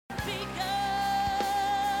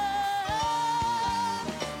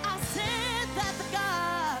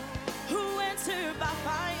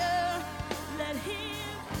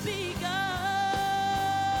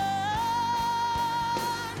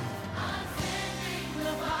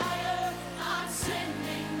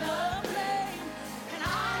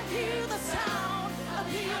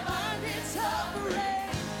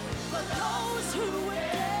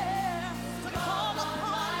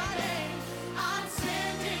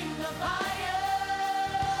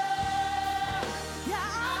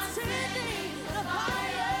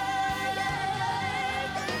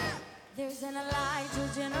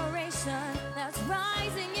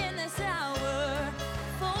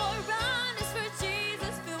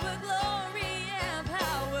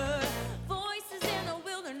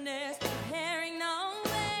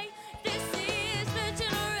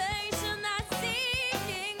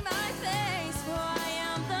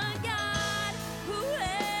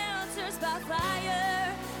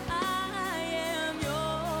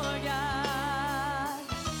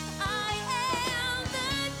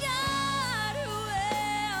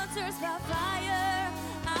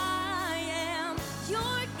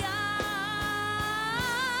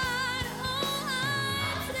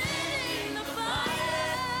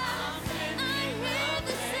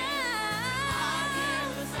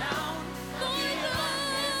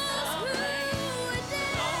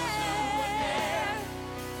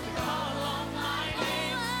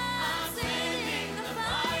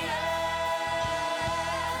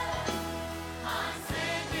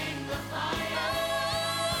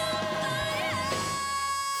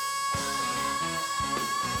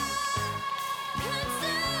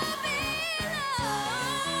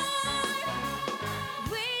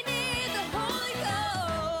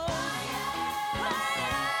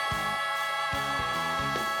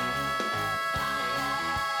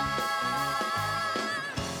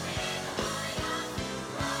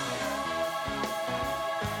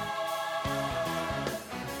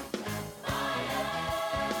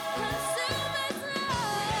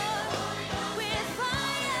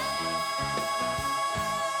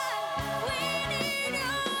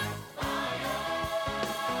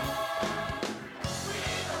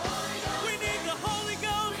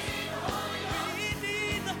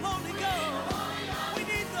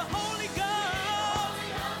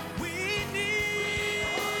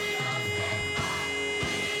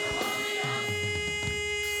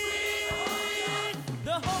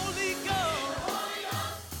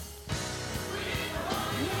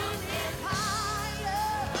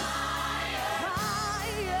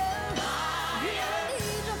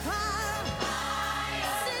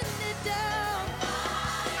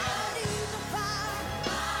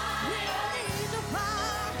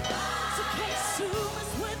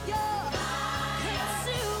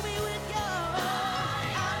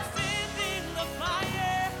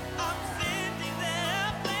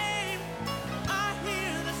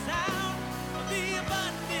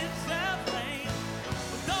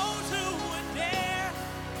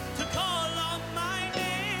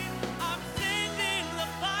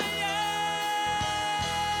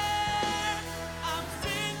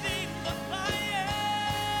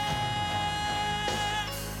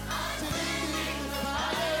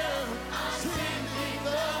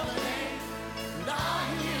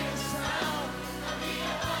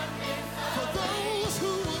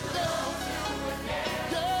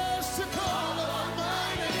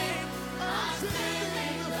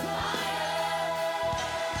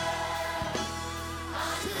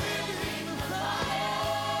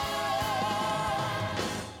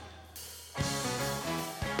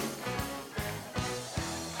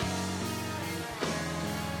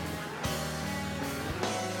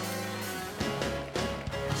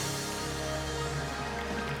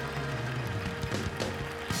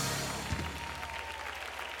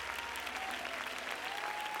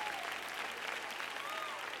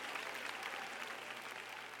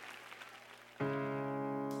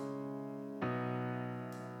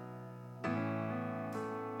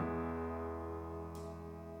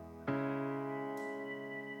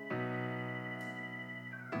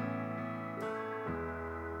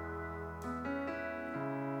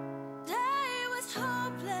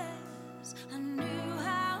I knew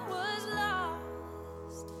I was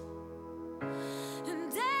lost, and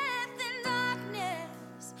death and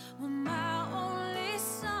darkness were my only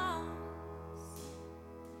songs.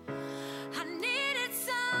 I needed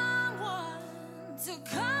someone to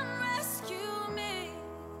come rescue me,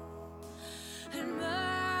 and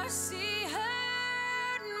mercy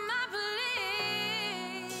heard my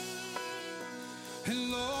plea. And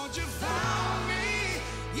Lord, you found me,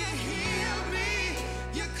 you healed me,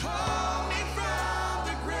 you called me from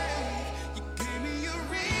the grave. You gave me your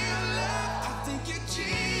real love. I thank you,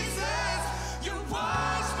 Jesus. You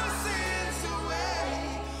washed my sins away.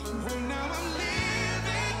 Oh, now I'm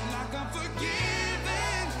living like I'm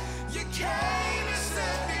forgiven. You came and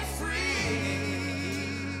set me free,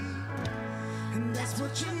 and that's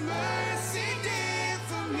what your mercy did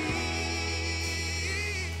for me.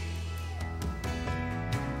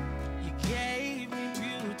 You gave me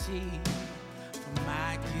beauty for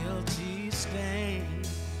my guilty stains,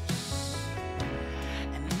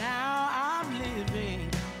 and now I'm living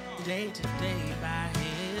day to day by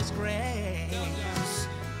His grace.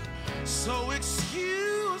 So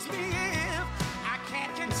excuse me if I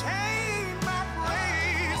can't contain my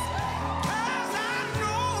praise, 'cause I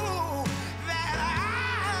know that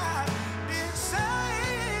I've been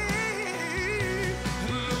saved.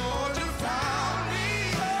 Lord, you found me,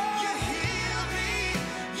 you healed me,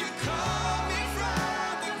 you called me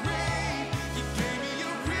from the grave. You gave me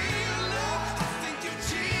your real love. I thank you,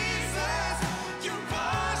 Jesus. You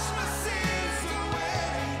washed my sins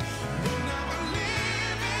away. Oh, now I'm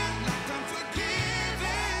living like I'm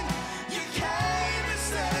forgiven. You came and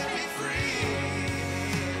set me free,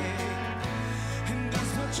 and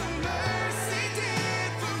that's what your mercy did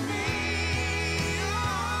for me.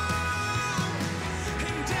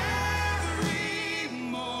 And every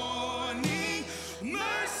morning,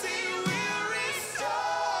 mercy will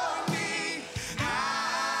restore me. I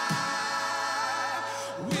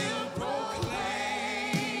will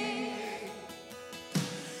proclaim.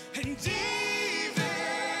 And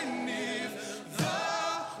even if the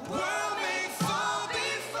world may fall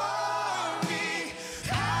before me,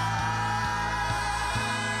 I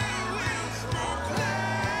will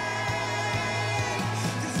proclaim.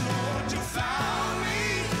 'Cause Lord, you found me,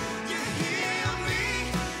 you healed me,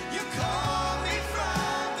 you called me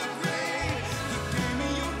from the grave. You gave me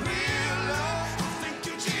your real love. I thank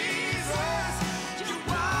you, Jesus. You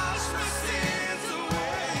washed my sins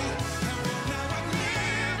away. Now I'm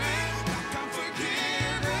living like I'm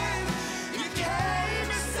forgiven. You came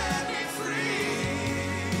and set me free,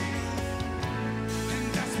 and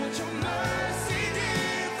that's what your mercy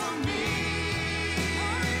did for me.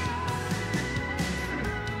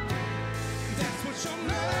 That's what your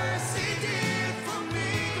mercy did for me.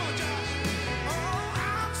 Go, Josh. Oh,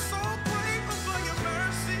 I'm so grateful for your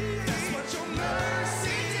mercy. That's what your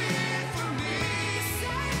mercy did for me.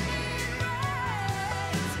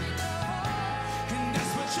 And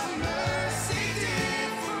that's what your mercy did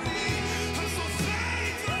for me. I'm so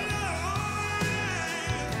thankful, Lord.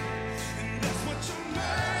 And that's what your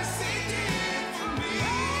mercy did for me.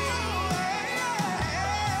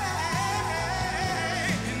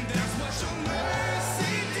 And that's what your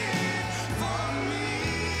mercy did for me.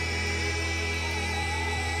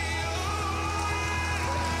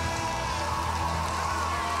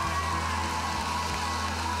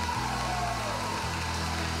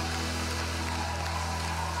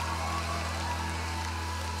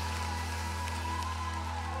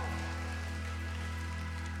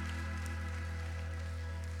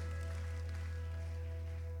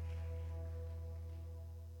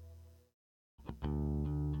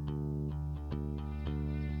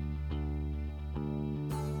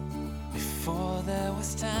 Before there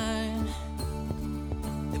was time,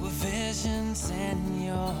 there were visions in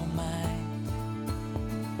your mind.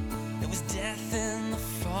 There was death in the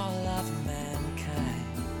fall of mankind,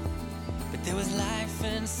 but there was life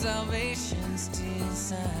and salvation's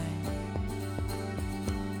design.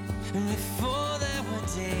 And before there were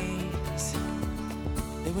days,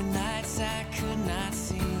 there were nights I could not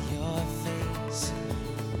see your face,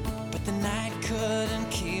 but the night couldn't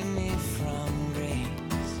keep me from grace.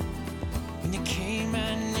 When you came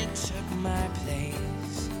and you took my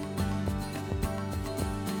place,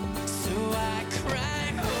 so I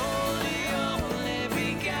cried, holy, only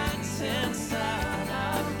begotten Son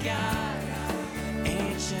of God,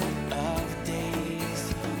 Ancient of Days.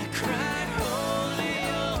 I cried, holy,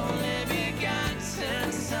 only begotten Son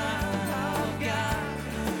of God,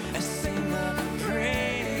 and sing the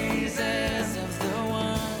praises of the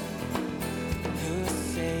one who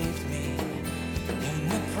saved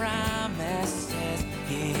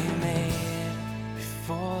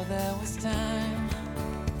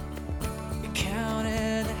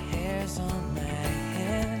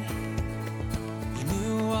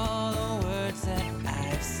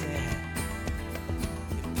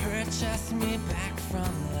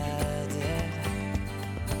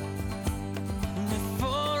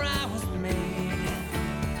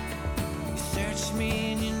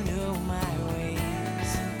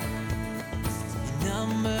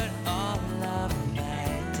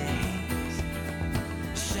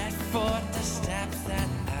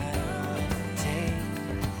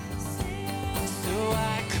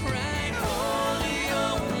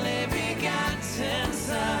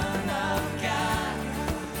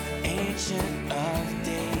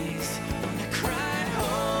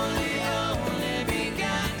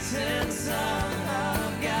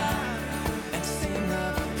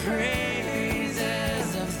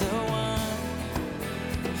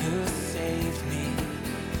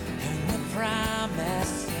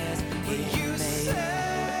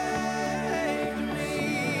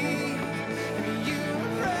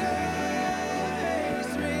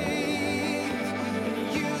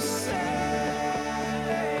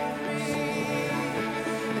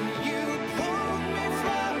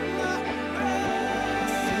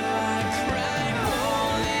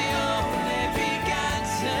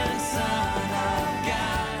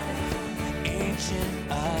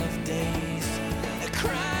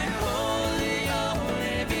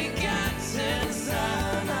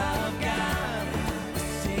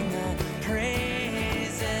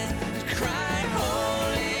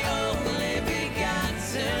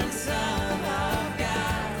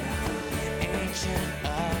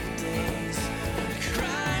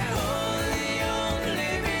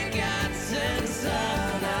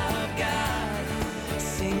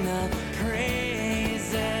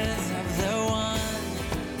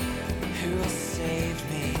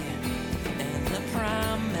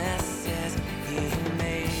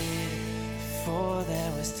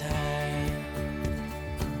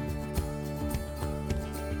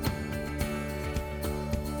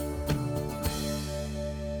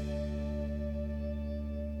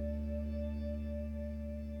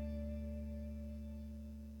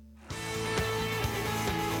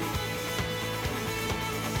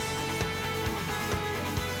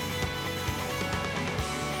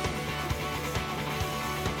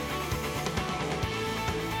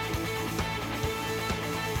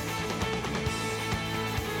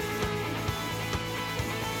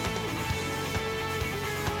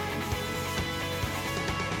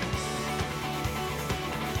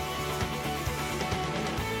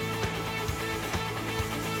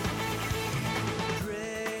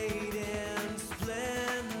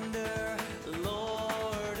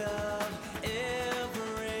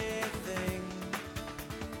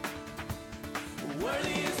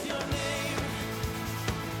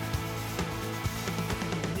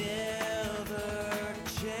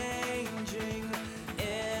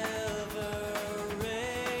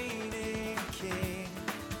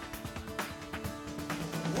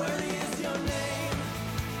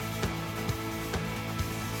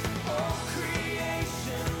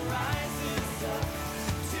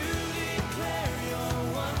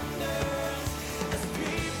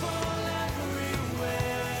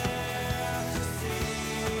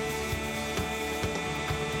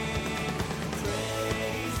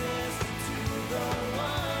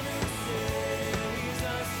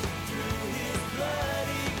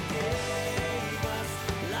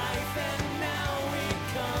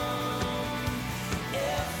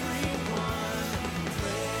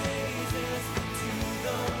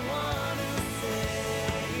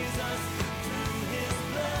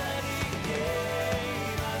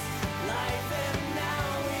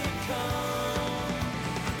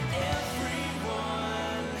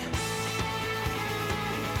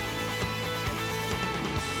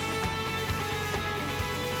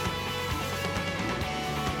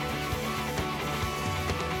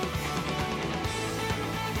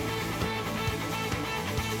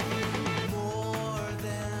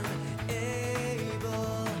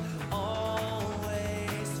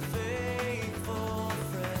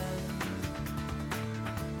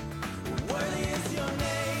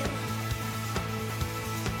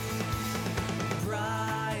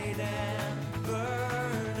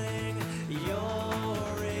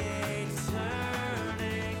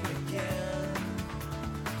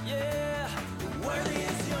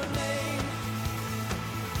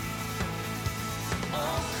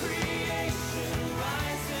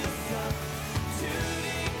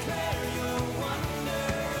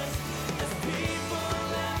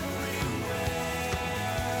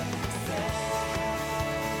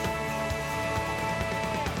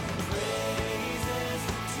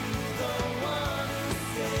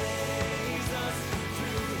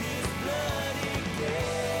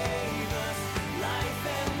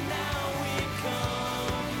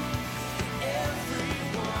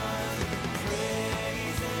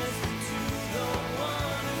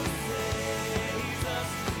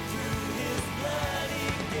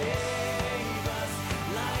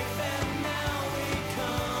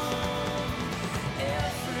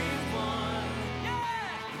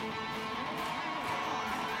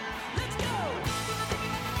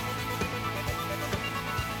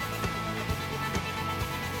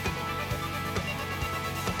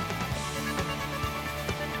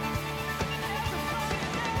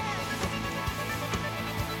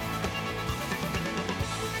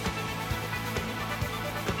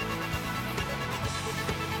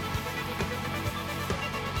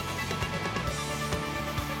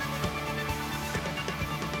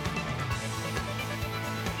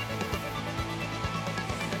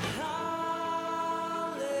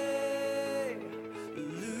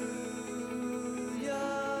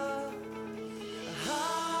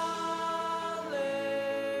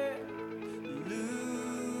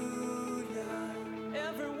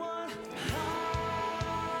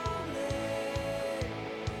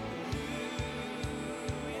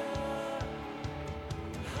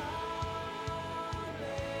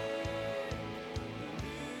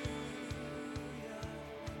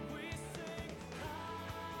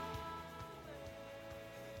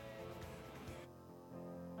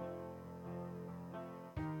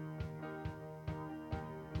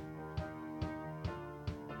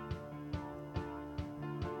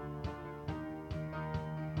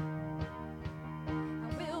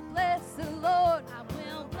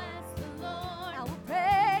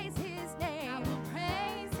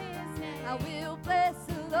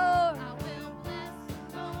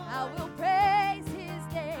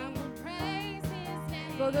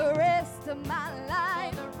For the rest of my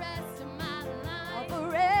life, For the rest of my I'll life,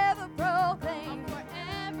 forever I'll proclaim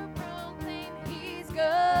forever proclaim He's good.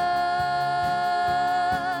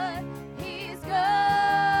 He's good.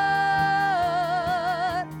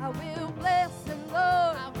 I will bless the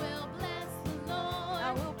Lord. I will bless the Lord.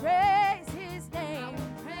 I will praise His I name.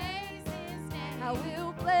 will praise His name. I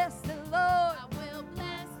will bless the Lord. I will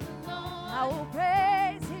bless the Lord. I will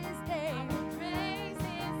praise His I name will praise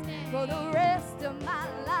His name. for the rest of my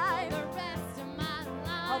life. For the rest of my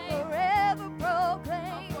I'll life, forever I'll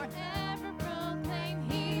proclaim forever proclaim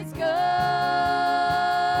He's good.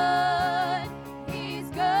 He's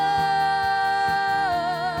good.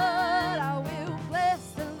 I will bless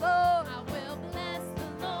the Lord. I will bless the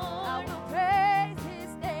Lord. I will praise His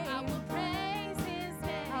I name. will praise His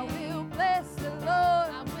name. I will bless the Lord.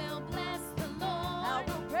 I will bless the Lord. I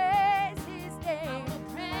will praise His I name will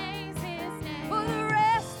praise His name. for the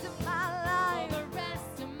rest of my For life. the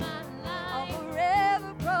rest of my I'll life,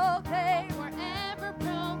 forever proclaim forever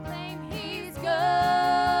proclaim He's He's good.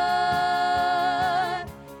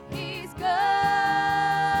 He's good.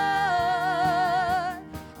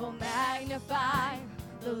 Oh, magnify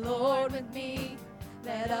the Lord with me.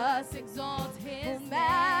 Let us exalt His oh, name.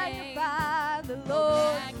 magnify the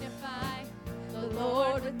Lord. Magnify The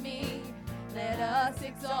Lord with me. Let us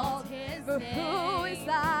exalt His For name. who is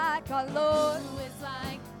like our Lord, Who is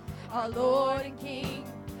like our Lord and King?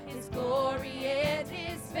 His glory and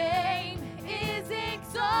His fame is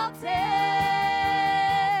exalted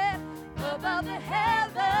above the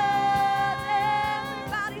heavens.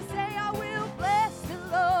 Everybody say, I will bless the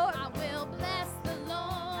Lord. I will bless the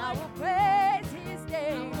Lord. I will praise His I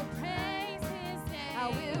name. will praise His name. I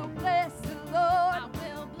will bless the I Lord.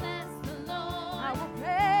 will bless the Lord. I will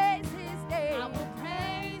praise His I name will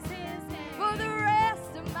praise His name. for the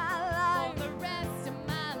rest of my For life. the rest of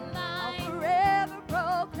my I'll life, forever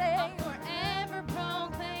I'll proclaim forever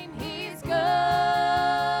proclaim He's He's good.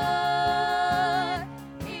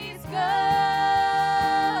 He's good.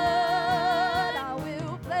 I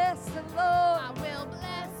will bless the Lord. I will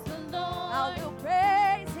bless the Lord. I will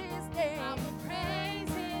praise His I name. will praise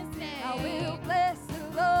His name. I will bless the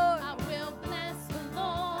Lord. I will bless the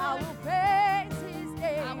Lord. I will praise His I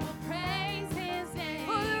name will praise His name.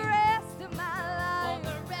 for the rest of my For life.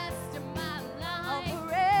 the rest of my I'll life,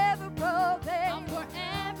 forever I'll proclaim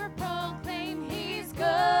forever proclaim He's He's good.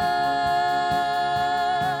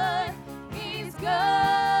 He's good.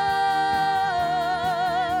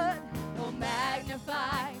 Oh,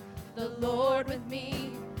 magnify the Lord with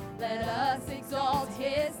me. Let us exalt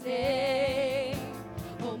His name.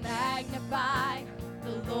 Oh, magnify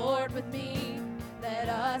the Lord with me. Let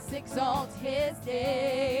us exalt His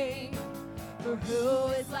name. For who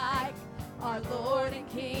is like our Lord and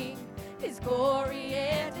King? His glory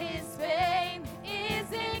and His fame is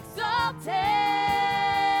exalted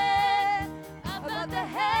above the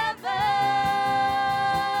heavens.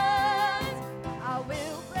 I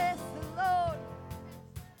will bless the Lord.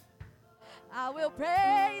 I will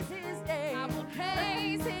praise His name. I will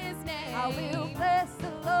praise His name. I will bless the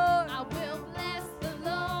Lord. I will bless the Lord.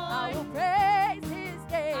 I will praise His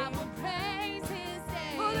name I will praise His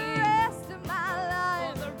name. for the rest of my For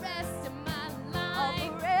life. the rest of my I'll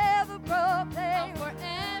life, forever I'll proclaim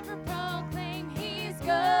forever proclaim He's good.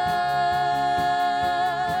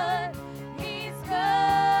 He's good.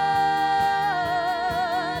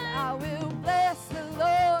 I will bless the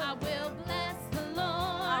Lord. I will bless the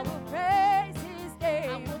Lord. I will praise His I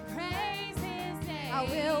name. will praise His name. I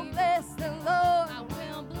will bless the Lord. I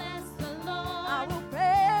will bless the Lord. I will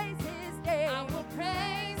praise His I name will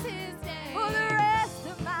praise His name. for the rest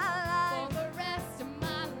of my For life. the rest of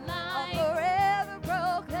my I'll life, forever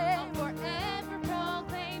I'll proclaim forever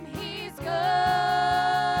proclaim He's good.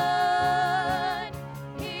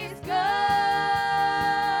 He's good.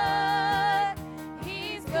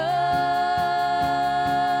 He's good.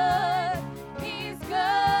 He's good.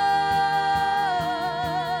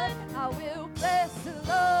 I will bless the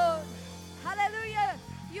Lord. Hallelujah.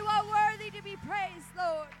 You are worthy to be praised,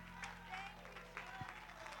 Lord.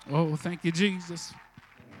 Oh, thank you, Jesus.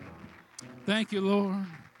 Thank you, Lord.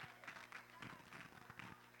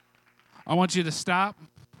 I want you to stop.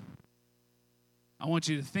 I want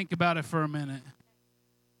you to think about it for a minute.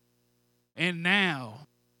 And now,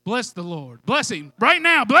 bless the Lord. Bless Him. Right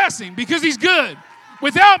now, bless Him because He's good.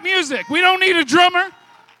 Without music, we don't need a drummer.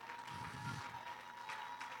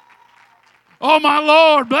 Oh, my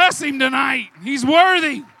Lord, bless Him tonight. He's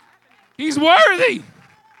worthy. He's worthy.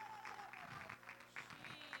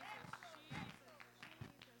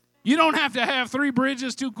 You don't have to have 3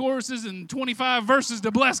 bridges, 2 choruses, and 25 verses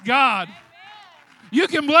to bless God. You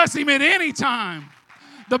can bless Him at any time.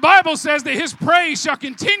 The Bible says that his praise shall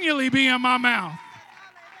continually be in my mouth.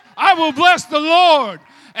 I will bless the Lord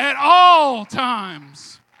at all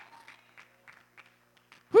times.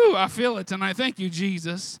 Whew, I feel it tonight. Thank you,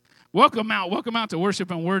 Jesus. Welcome out to worship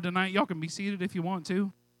and word tonight. Y'all can be seated if you want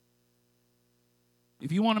to.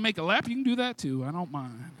 If you want to make a lap, you can do that too. I don't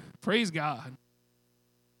mind. Praise God.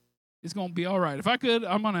 It's going to be all right. If I could,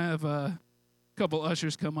 I'm going to have a couple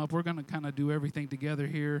ushers come up. We're going to kind of do everything together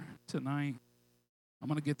here tonight. I'm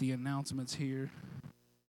going to get the announcements here.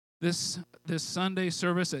 This Sunday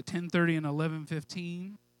service at 10:30 and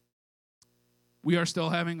 11:15. We are still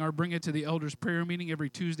having our Bring It to the Elders prayer meeting every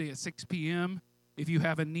Tuesday at 6 p.m. If you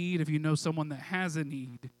have a need, if you know someone that has a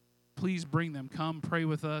need, please bring them. Come pray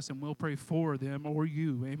with us, and we'll pray for them or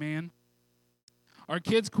you. Amen. Our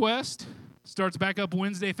Kids Quest starts back up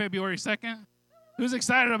Wednesday, February 2nd. Who's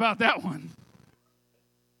excited about that one?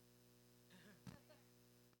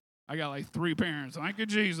 I got like 3 parents. Thank you,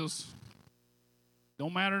 Jesus.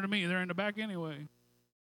 Don't matter to me. They're in the back anyway.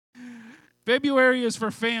 February is for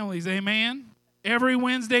families. Amen. Every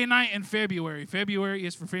Wednesday night in February. February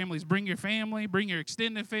is for families. Bring your family. Bring your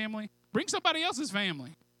extended family. Bring somebody else's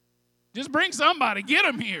family. Just bring somebody. Get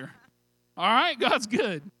them here. All right? God's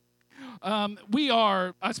good. I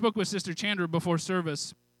spoke with Sister Chandra before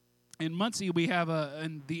service. In Muncie, we have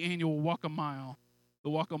the annual Walk a Mile. The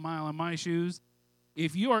Walk a Mile in My Shoes.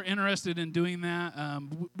 If you are interested in doing that,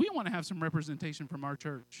 we want to have some representation from our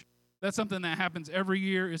church. That's something that happens every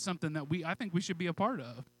year. It's something that I think we should be a part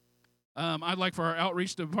of. I'd like for our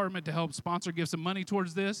outreach department to help sponsor, give some money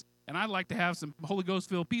towards this, and I'd like to have some Holy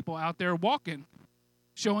Ghost-filled people out there walking,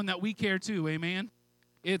 showing that we care too, amen?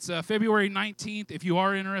 It's February 19th. If you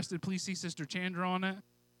are interested, please see Sister Chandra on it,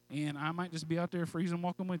 and I might just be out there freezing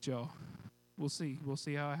walking with y'all. We'll see. We'll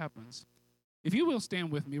see how it happens. If you will stand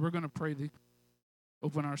with me, we're going to pray to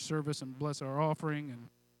open our service and bless our offering. And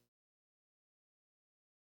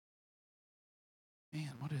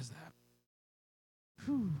man, what is that?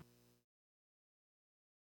 Whew.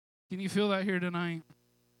 Can you feel that here tonight?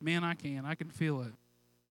 Man, I can. I can feel it.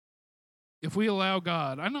 If we allow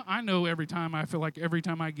God, I know every time I feel like every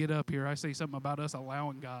time I get up here, I say something about us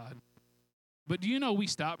allowing God. But do you know we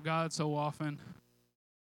stop God so often?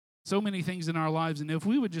 So many things in our lives, and if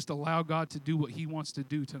we would just allow God to do what he wants to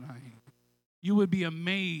do tonight, you would be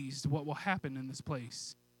amazed what will happen in this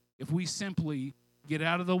place if we simply get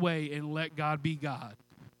out of the way and let God be God.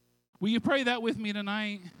 Will you pray that with me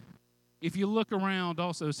tonight? If you look around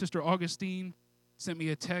also, Sister Augustine sent me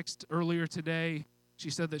a text earlier today.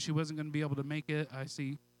 She said that she wasn't going to be able to make it. I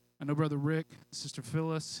know Brother Rick, Sister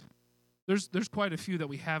Phyllis. There's quite a few that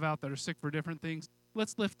we have out that are sick for different things.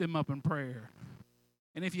 Let's lift them up in prayer.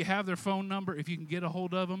 And if you have their phone number, if you can get a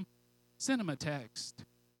hold of them, send them a text.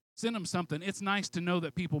 Send them something. It's nice to know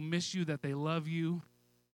that people miss you, that they love you,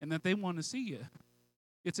 and that they want to see you.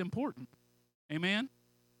 It's important. Amen?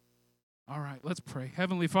 All right, let's pray.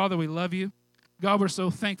 Heavenly Father, we love you. God, we're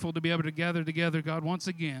so thankful to be able to gather together, God, once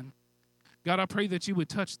again. God, I pray that you would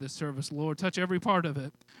touch this service, Lord. Touch every part of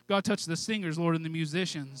it. God, touch the singers, Lord, and the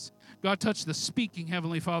musicians. God, touch the speaking,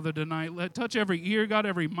 Heavenly Father, tonight. Touch every ear, God,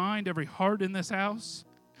 every mind, every heart in this house.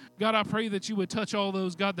 God, I pray that you would touch all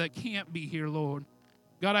those, God, that can't be here, Lord.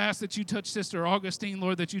 God, I ask that you touch Sister Augustine,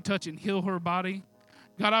 Lord, that you touch and heal her body.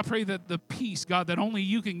 God, I pray that the peace, God, that only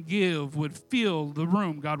you can give would fill the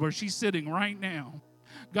room, God, where she's sitting right now.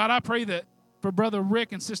 God, I pray that for Brother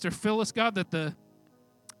Rick and Sister Phyllis, God,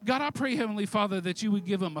 God, I pray, Heavenly Father, that you would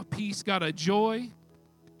give them a peace, God, a joy.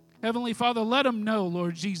 Heavenly Father, let them know,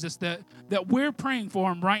 Lord Jesus, that we're praying for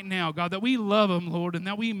them right now, God, that we love them, Lord, and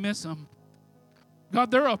that we miss them.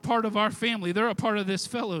 God, they're a part of our family. They're a part of this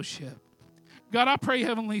fellowship. God, I pray,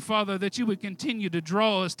 Heavenly Father, that you would continue to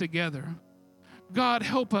draw us together. God,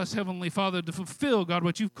 help us, Heavenly Father, to fulfill, God,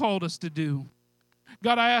 what you've called us to do.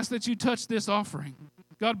 God, I ask that you touch this offering.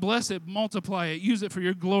 God, bless it, multiply it, use it for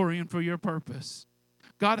your glory and for your purpose.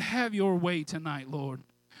 God, have your way tonight, Lord.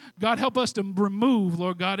 God, help us to remove,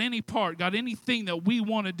 Lord God, any part, God, anything that we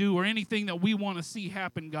want to do or anything that we want to see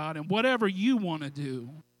happen, God, and whatever you want to do.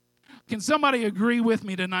 Can somebody agree with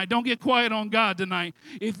me tonight? Don't get quiet on God tonight.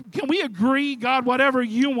 Can we agree, God, whatever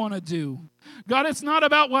you want to do? God, it's not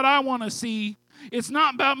about what I want to see. It's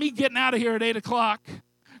not about me getting out of here at 8 o'clock.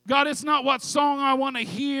 God, it's not what song I want to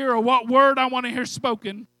hear or what word I want to hear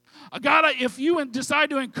spoken. God, if you decide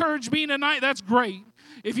to encourage me tonight, that's great.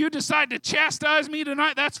 If you decide to chastise me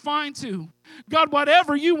tonight, that's fine too. God,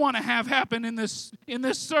 whatever you want to have happen in this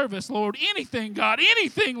service, Lord, anything, God,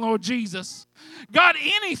 anything, Lord Jesus. God,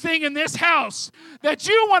 anything in this house that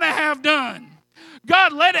you want to have done.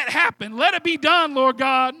 God, let it happen. Let it be done, Lord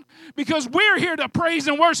God, because we're here to praise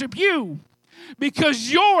and worship you.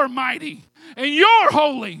 because you're mighty and you're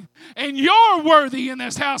holy and you're worthy in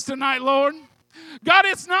this house tonight, Lord. God,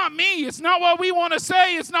 it's not me. It's not what we want to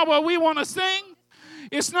say. It's not what we want to sing.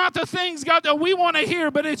 It's not the things, God, that we want to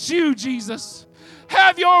hear, but it's you, Jesus.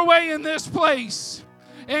 Have your way in this place.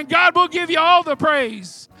 And God will give you all the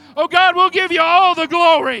praise. Oh, God will give you all the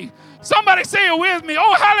glory. Somebody say it with me.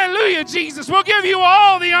 Oh, hallelujah, Jesus. We'll give you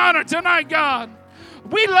all the honor tonight, God.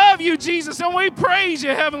 We love you, Jesus, and we praise you,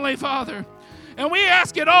 Heavenly Father. And we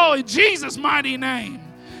ask it all in Jesus' mighty name.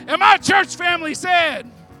 And my church family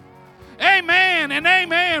said, amen and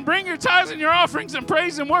amen. Bring your tithes and your offerings and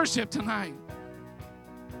praise and worship tonight.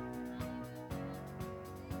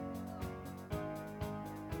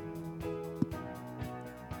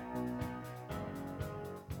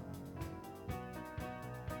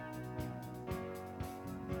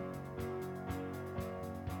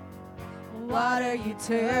 Water you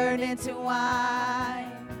turn into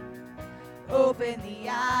wine. Open the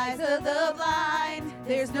eyes of the blind.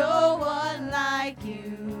 There's no one like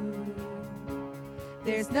you.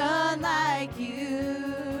 There's none like you.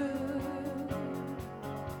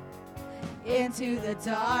 Into the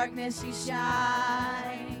darkness you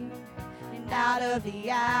shine, and out of the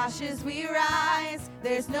ashes we rise.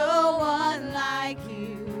 There's no one like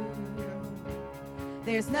you.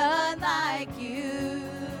 There's none like you.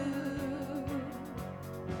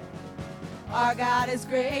 Our God is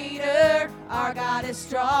greater, our God is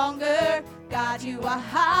stronger. God, you are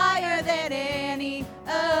higher than any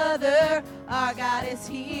other. Our God is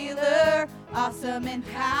healer, awesome in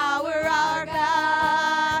power. Our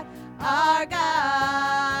God, our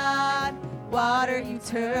God. Water you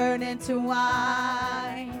turn into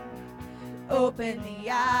wine. Open the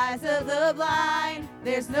eyes of the blind.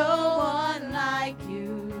 There's no one like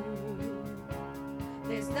you.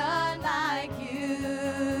 There's none like you.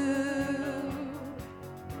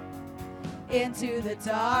 Into the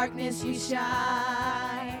darkness you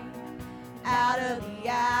shine. Out of the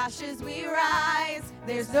ashes we rise.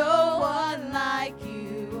 There's no one like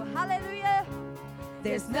you. Hallelujah.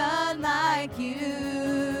 There's none like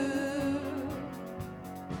you.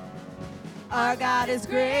 Our God is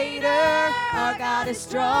greater. Our God is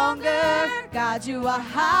stronger. God, you are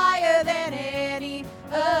higher than any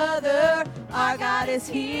other. Our God is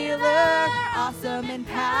healer. Awesome in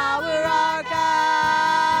power. Our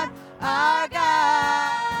God. Our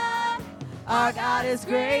God, our God is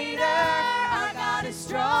greater, our God is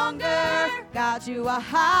stronger. God, you are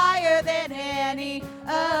higher than any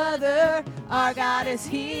other. Our God is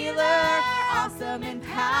healer, awesome in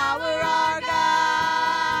power. Our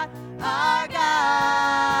God, our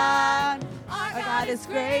God. Our God is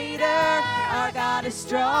greater, our God is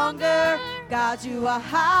stronger. God, you are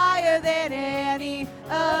higher than any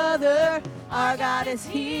other. Our God is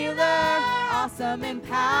healer, awesome in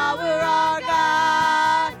power. Our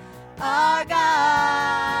God, our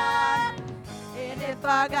God. And if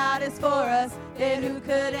our God is for us, then who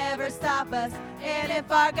could ever stop us? And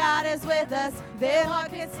if our God is with us, then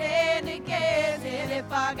what can stand against? And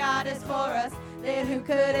if our God is for us, then who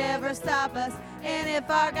could ever stop us? And if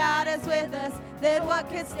our God is with us, then what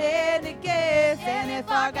can stand against? And if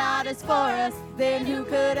our God is for us, then who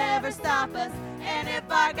could ever stop us? And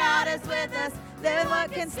if our God is with us, then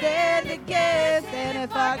what can stand against? And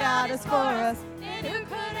if our God is for us, then who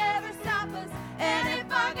could ever stop us? And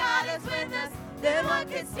if our God is with us, then what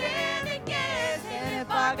can stand against? And if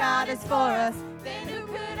our God is for us, then who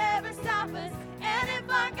could ever stop us? And if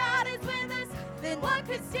our God is with us, then what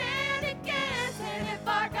could stand against? And if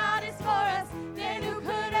our God is for us, then who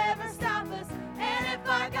could ever stop us? And if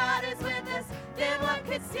our God is with us, then what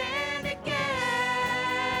could stand against?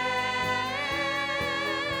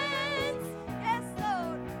 Yes,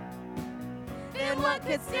 Lord. Then what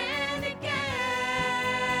could stand against?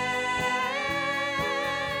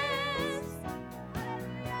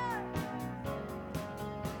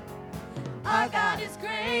 Our God is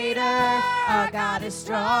greater, our God is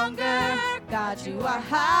stronger. God, you are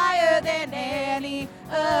higher than any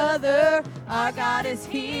other. Our God is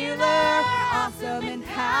healer, awesome in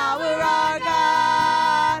power. Our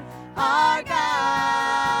God, our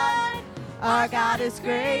God. Our God is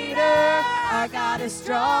greater, our God is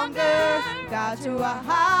stronger. God, you are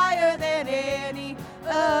higher than any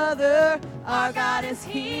other. Our God is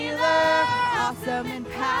healer, awesome in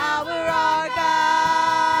power. Our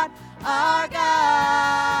God, our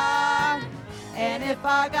God. And if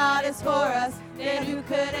our God is for us, then who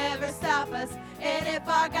could ever stop us? And if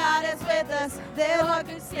our God is with us, then what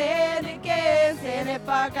could stand against? And if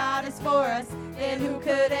our God is for us, then who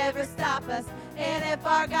could ever stop us? And if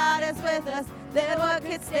our God is with us, then what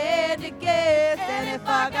could stand against? And if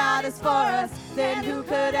our God is for us, then who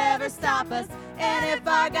could ever stop us? And if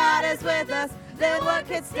our God is with us, then what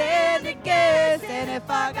could stand against? And if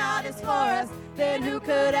our God is for us, then who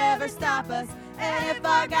could ever stop us? And if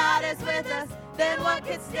our God is with us, then what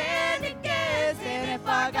could stand against? And if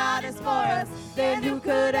our God is for us, then who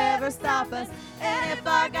could ever stop us? And if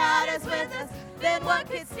our God is with us, then what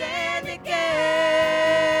could stand against?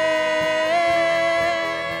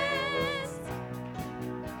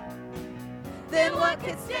 Then what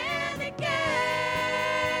could stand against?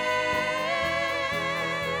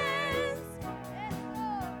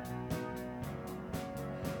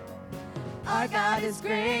 Our God is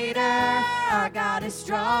greater, our God is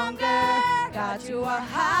stronger. God, you are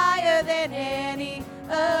higher than any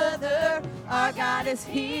other. Our God is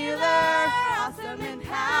healer, awesome in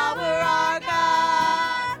power. Our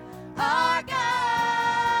God, our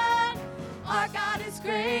God. Our God is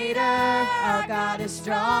greater, our God is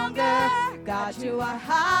stronger. God, you are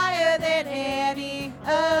higher than any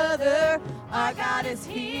other. Our God is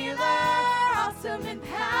healer, awesome in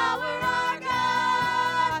power. Our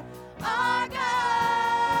God, our God.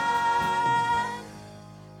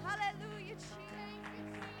 Hallelujah, Jesus.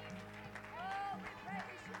 Oh, we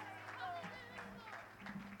praise you, Lord.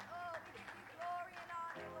 Oh, we give you glory and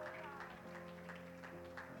honor, Lord God.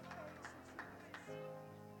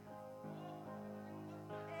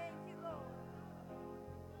 Thank you, Lord.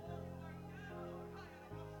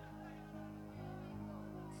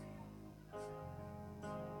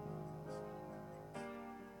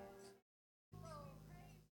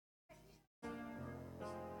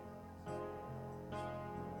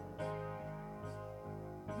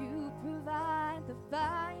 You provide the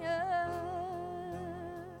fire,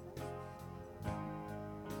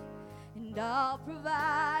 and I'll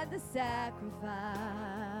provide the sacrifice.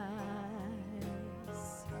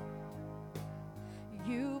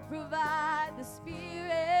 You provide the Spirit,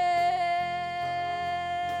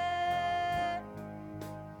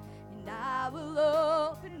 and I will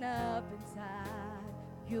open up inside.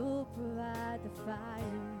 You'll provide the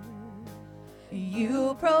fire.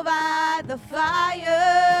 You provide the fire.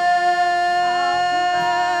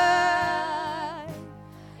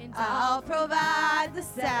 I'll provide the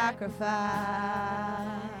sacrifice.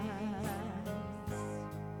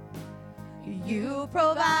 You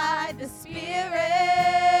provide the Spirit,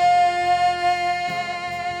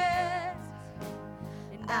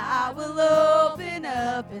 and I will open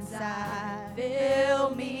up inside.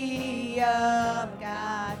 Fill me up,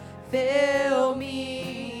 God. Fill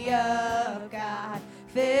me up, God.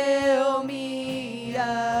 Fill me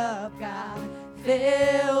up, God.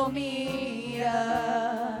 Fill me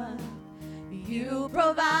up. You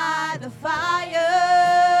provide the fire.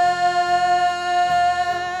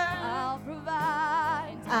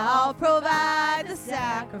 I'll provide the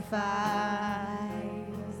sacrifice.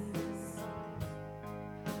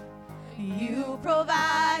 You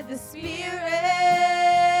provide the Spirit,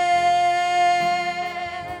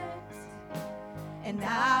 and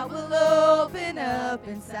I will open up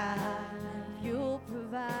inside. You'll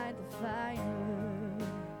provide the fire.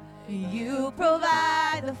 You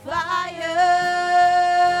provide the fire.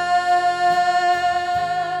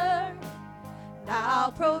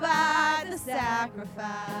 I'll provide the sacrifice.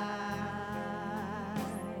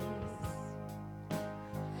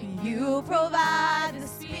 You provide the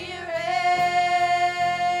Spirit,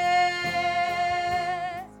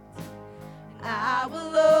 and I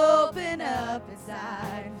will open up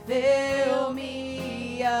inside. Fill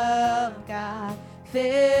me up, God.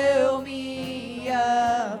 Fill me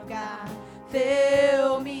up, God.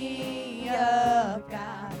 Fill me up,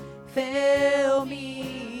 God. Fill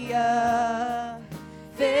me up.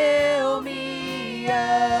 Fill me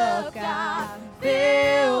up, God.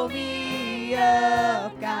 Fill me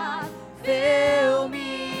up, God. Fill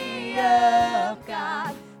me up,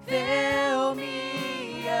 God. Fill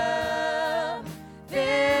me up.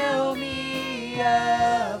 Fill me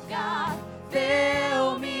up, God.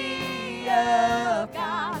 Fill me up,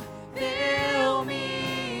 God. Fill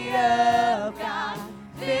me up, God.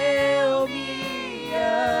 Fill me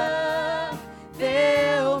up.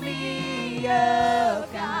 Fill me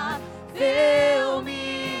up, God. Fill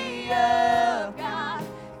me up, God.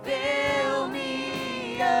 Fill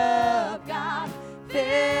me up, God.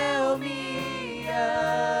 Fill me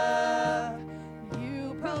up.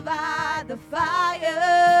 You provide the fire.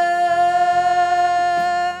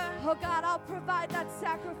 Oh God, I'll provide that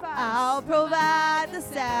sacrifice. I'll provide the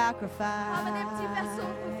sacrifice. I'm an empty vessel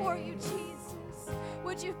before you, Jesus.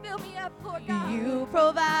 Would you fill me up, Lord God? You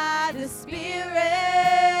provide the Spirit,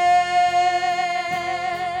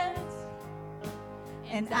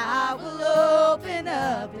 and I will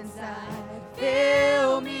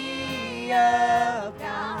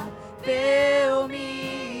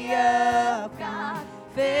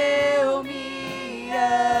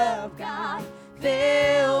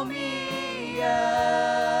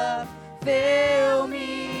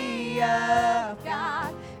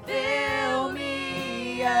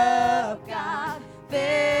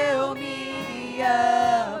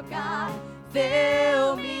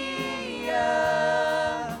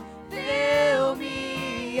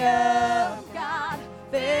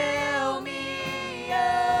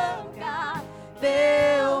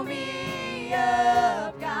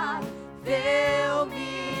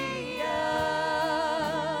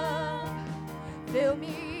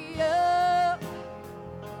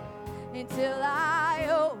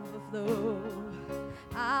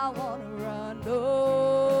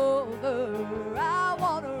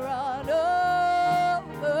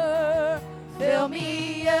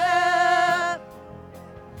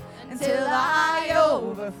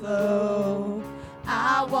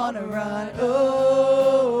run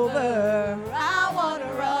over. I want to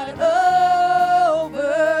run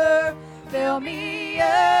over. Fill me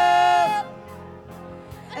up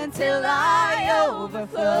until I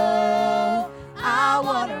overflow. I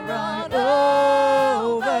want to run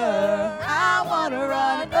over. I want to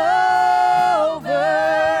run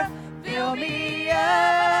over. Fill me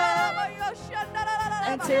up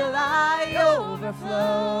until I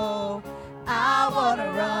overflow. I want to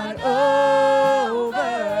run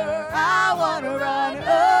over. I want to run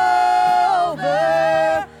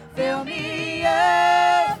over. Fill me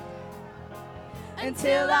up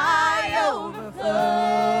until I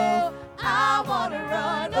overflow. I want to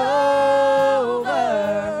run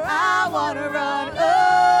over. I want to run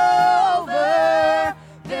over.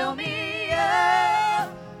 Fill me up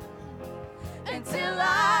until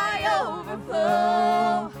I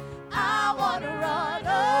overflow. I want to run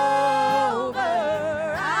over.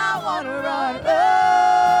 I want to run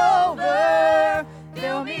over.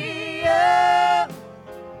 Fill me up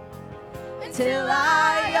until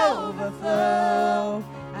I overflow.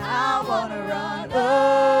 I want to run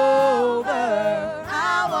over.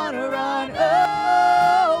 I want to run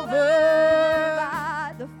over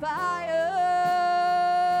by the fire.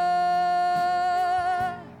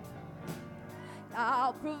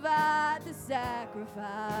 I'll provide the sacrifice.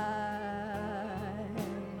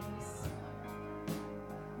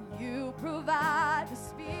 You provide the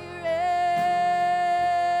spirit,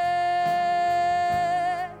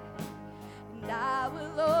 and I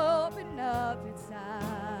will open up inside.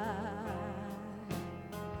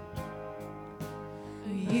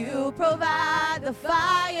 You provide the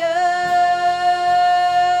fire.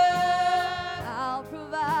 I'll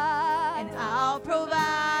provide, and I'll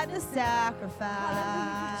provide the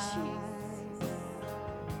sacrifice.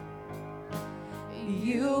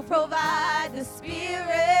 You provide the spirit,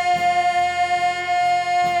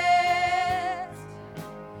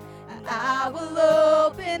 and I will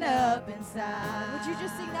open up inside. Would you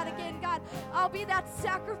just sing that again, God? I'll be that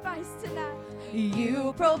sacrifice tonight.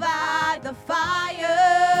 You provide the fire.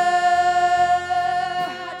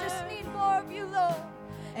 I just need more of you, Lord.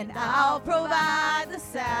 And I'll provide the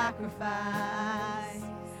sacrifice.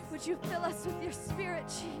 Would you fill us with your spirit,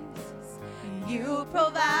 Jesus? You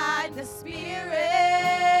provide the spirit,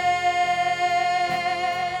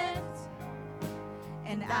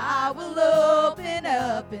 and I will open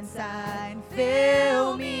up inside.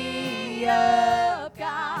 Fill me up,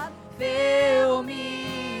 God. Fill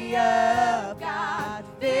me up, God.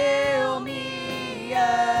 Fill me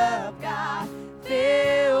up, God.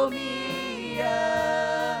 Fill me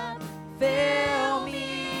up. Fill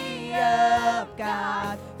me up,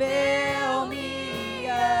 God. Fill me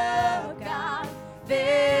up, God.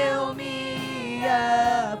 Fill me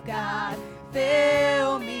up, God.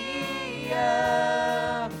 Fill me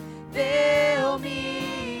up. Fill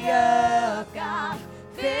me up, God.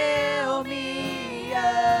 Fill me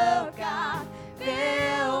up, God.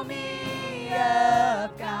 Fill me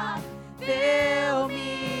up, God. Fill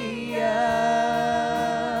me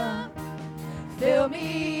up. Fill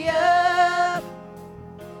me up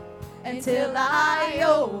until I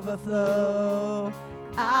overflow.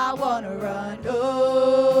 I want to run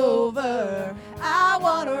over. I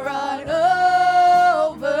want to run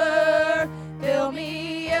over. Fill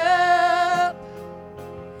me up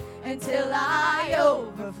until I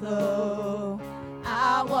overflow.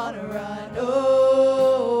 I want to run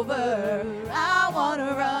over. I want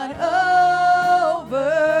to run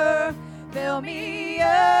over. Fill me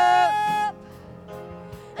up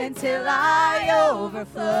until I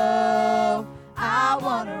overflow. I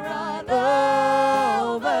want to run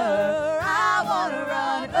over. I want to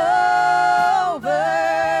run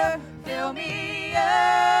over. Fill me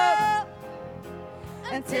up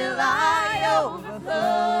until I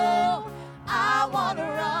overflow. I want to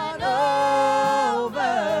run over.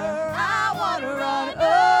 I want to run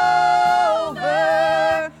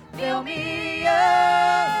over. Fill me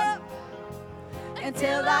up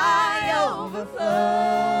until I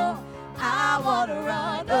overflow. I want to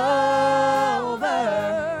run over.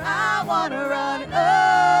 I want to run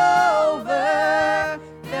over.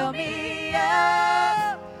 Fill me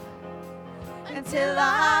up until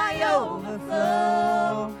I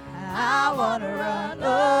overflow. I want to run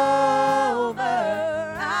over.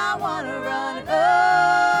 I want to run over.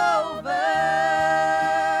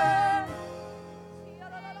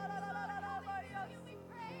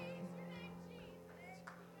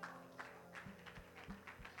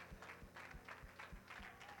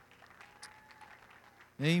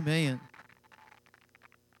 Amen.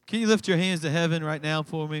 Can you lift your hands to heaven right now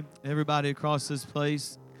for me? Everybody across this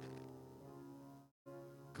place.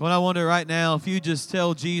 Come on, I wonder right now if you just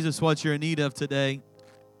tell Jesus what you're in need of today.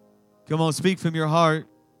 Come on, speak from your heart.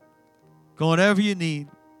 Go whatever you need.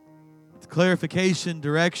 Clarification,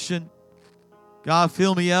 direction. God,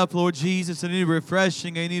 fill me up, Lord Jesus. I need a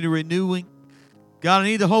refreshing. I need a renewing. God, I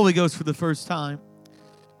need the Holy Ghost for the first time.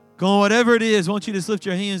 Go on, whatever it is, I want you to just lift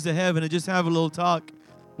your hands to heaven and just have a little talk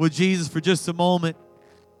with Jesus for just a moment.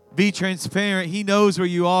 Be transparent. He knows where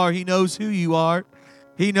you are. He knows who you are.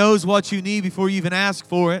 He knows what you need before you even ask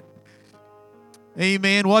for it.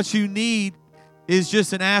 Amen. What you need is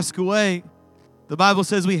just an ask away. The Bible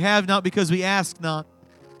says we have not because we ask not.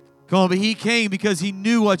 Come on, but He came because He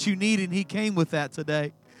knew what you needed, and He came with that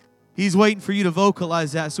today. He's waiting for you to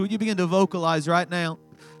vocalize that. So would you begin to vocalize right now?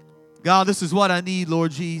 God, this is what I need,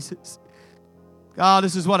 Lord Jesus. God,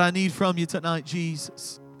 this is what I need from you tonight,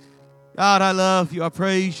 Jesus. God, I love you. I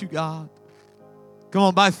praise you, God. Come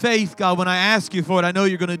on, by faith, God, when I ask you for it, I know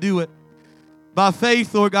you're going to do it. By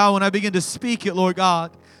faith, Lord God, when I begin to speak it, Lord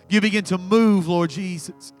God, you begin to move, Lord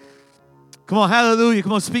Jesus. Come on, hallelujah.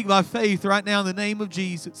 Come on, speak by faith right now in the name of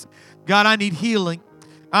Jesus. God, I need healing.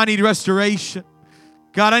 I need restoration.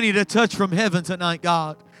 God, I need a touch from heaven tonight,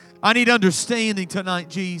 God. I need understanding tonight,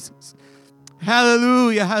 Jesus.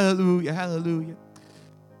 Hallelujah, hallelujah, hallelujah.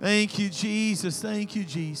 Thank you, Jesus. Thank you,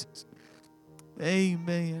 Jesus.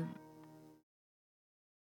 Amen.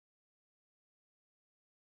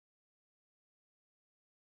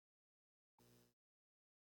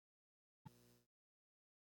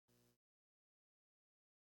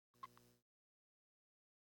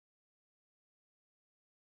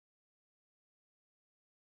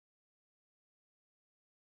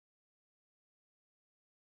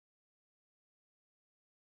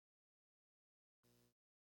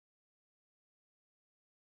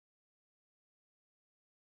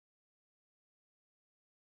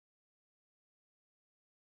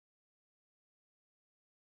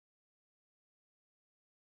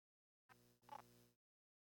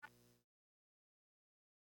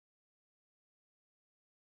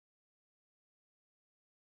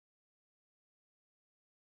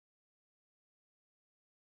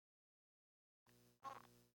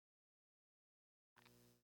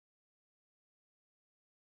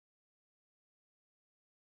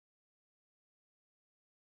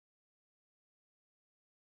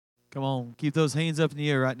 Come on, keep those hands up in the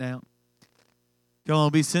air right now. Come on,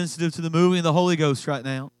 be sensitive to the moving of the Holy Ghost right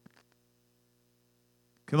now.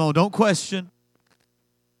 Come on, don't question.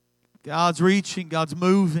 God's reaching, God's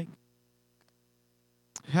moving.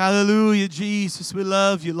 Hallelujah, Jesus, we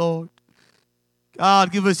love you, Lord.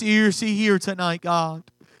 God, give us ears to hear tonight, God.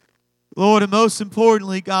 Lord, and most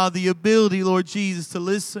importantly, God, the ability, Lord Jesus, to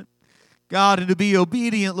listen, God, and to be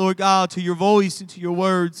obedient, Lord God, to your voice and to your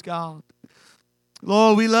words, God.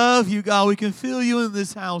 Lord, we love you, God. We can feel you in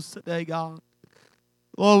this house today, God.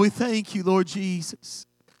 Lord, we thank you, Lord Jesus.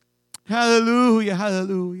 Hallelujah,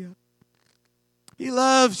 hallelujah. He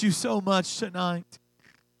loves you so much tonight.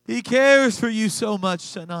 He cares for you so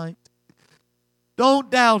much tonight.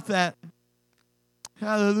 Don't doubt that.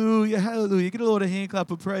 Hallelujah, hallelujah. Get a Lord a hand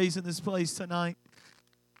clap of praise in this place tonight.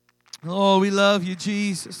 Oh, we love you,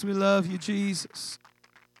 Jesus. We love you, Jesus.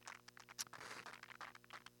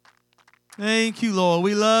 Thank you, Lord.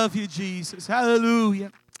 We love you, Jesus.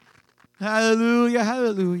 Hallelujah. Hallelujah,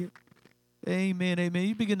 hallelujah. Amen, amen.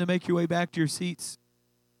 You begin to make your way back to your seats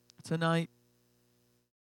tonight.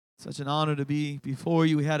 Such an honor to be before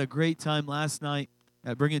you. We had a great time last night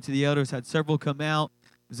at Bring It to the Elders. Had several come out.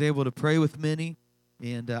 Was able to pray with many.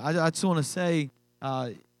 And I just want to say,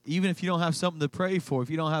 even if you don't have something to pray for, if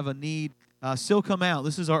you don't have a need, still come out.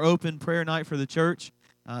 This is our open prayer night for the church,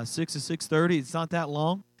 6 to 6:30. It's not that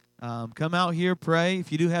long. Come out here, pray.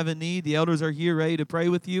 If you do have a need, the elders are here ready to pray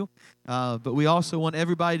with you. But we also want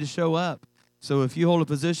everybody to show up. So if you hold a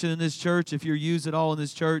position in this church, if you're used at all in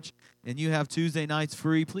this church, and you have Tuesday nights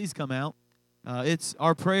free, please come out. It's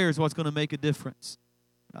our prayer is what's going to make a difference.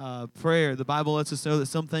 Prayer, the Bible lets us know that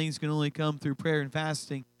some things can only come through prayer and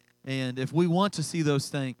fasting. And if we want to see those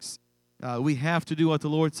things, we have to do what the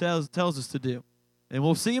Lord tells us to do. And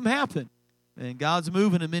we'll see them happen. And God's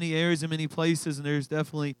moving in many areas and many places, and there's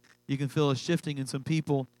definitely, you can feel a shifting in some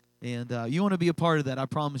people. And you want to be a part of that, I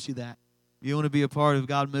promise you that. You want to be a part of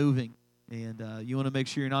God moving. And you want to make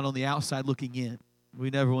sure you're not on the outside looking in. We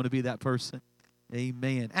never want to be that person.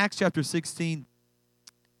 Amen. Acts chapter 16,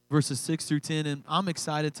 verses 6 through 10. And I'm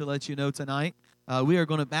excited to let you know tonight, we are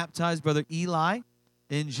going to baptize Brother Eli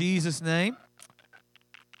in Jesus' name.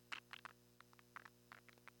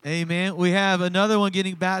 Amen. We have another one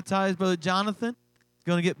getting baptized, Brother Jonathan. He's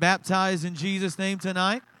going to get baptized in Jesus' name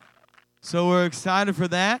tonight. So we're excited for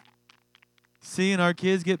that. seeing our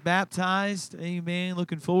kids get baptized. Amen.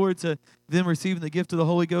 Looking forward to them receiving the gift of the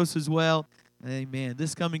Holy Ghost as well. Amen.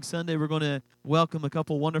 This coming Sunday, we're going to welcome a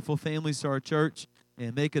couple wonderful families to our church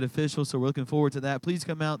and make it official, so we're looking forward to that. Please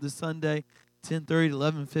come out this Sunday, 10:30 to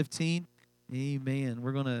 11:15. Amen.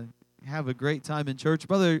 We're going to have a great time in church.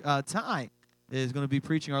 Brother Ty is going to be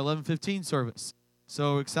preaching our 11:15 service.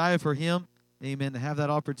 So excited for him, amen, to have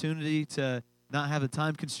that opportunity to not have a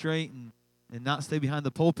time constraint and not stay behind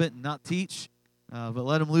the pulpit and not teach, but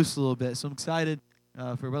let him loose a little bit. So I'm excited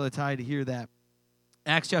for Brother Ty to hear that.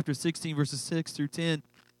 Acts chapter 16, verses 6 through 10.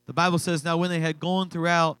 The Bible says, "Now when they had gone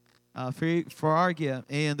throughout Phrygia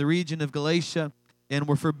and the region of Galatia and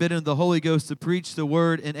were forbidden the Holy Ghost to preach the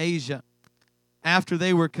word in Asia, after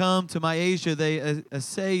they were come to Mysia, they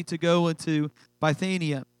essayed to go into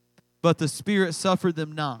Bithynia, but the Spirit suffered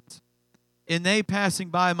them not. And they, passing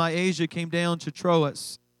by Mysia, came down to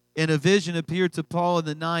Troas. And a vision appeared to Paul in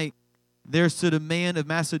the night. There stood a man of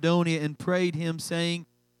Macedonia and prayed him, saying,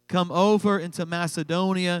 Come over into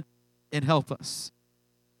Macedonia and help us.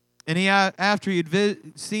 And he, after he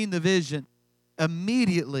had seen the vision,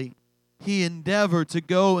 immediately he endeavored to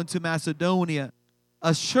go into Macedonia,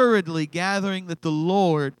 assuredly gathering that the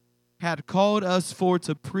Lord had called us for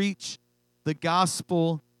to preach the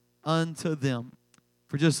gospel unto them."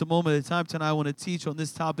 For just a moment at a time tonight, I want to teach on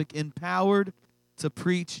this topic, empowered to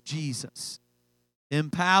preach Jesus.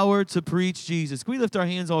 Empowered to preach Jesus. Can we lift our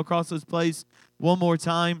hands all across this place one more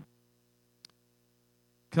time?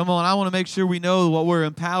 Come on, I want to make sure we know what we're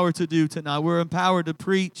empowered to do tonight. We're empowered to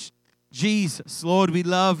preach Jesus. Lord, we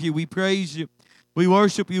love you. We praise you. We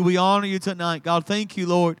worship you. We honor you tonight. God, thank you,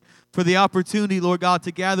 Lord, for the opportunity, Lord God,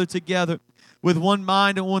 to gather together with one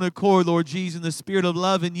mind and one accord, Lord Jesus, in the spirit of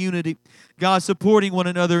love and unity. God, supporting one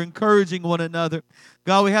another, encouraging one another.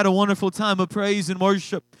 God, we had a wonderful time of praise and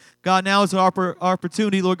worship. God, now is our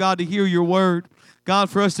opportunity, Lord God, to hear your word.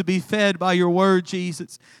 God, for us to be fed by your word,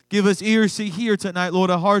 Jesus. Give us ears to hear tonight,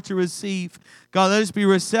 Lord, a heart to receive. God, let us be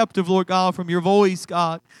receptive, Lord God, from your voice,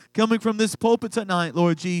 God, coming from this pulpit tonight,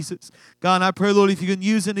 Lord Jesus. God, and I pray, Lord, if you can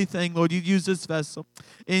use anything, Lord, you use this vessel.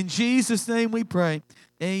 In Jesus' name we pray.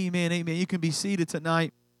 Amen, amen. You can be seated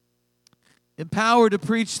tonight. Empowered to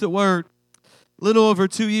preach the word. A little over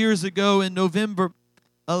 2 years ago in November,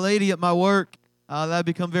 a lady at my work that I've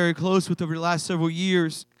become very close with over the last several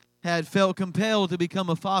years had felt compelled to become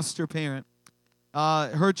a foster parent.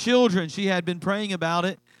 Her children, she had been praying about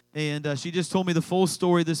it, and she just told me the full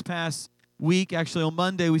story this past week. Actually, on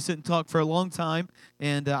Monday, we sit and talk for a long time,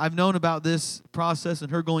 and I've known about this process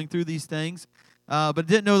and her going through these things, but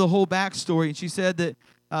didn't know the whole backstory. And she said that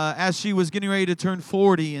as she was getting ready to turn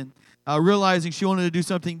 40 and realizing she wanted to do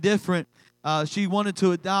something different, she wanted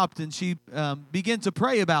to adopt, and she began to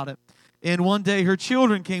pray about it. And one day her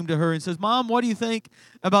children came to her and says, "Mom, what do you think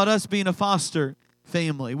about us being a foster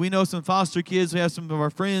family? We know some foster kids. We have some of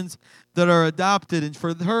our friends that are adopted." And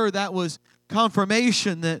for her, that was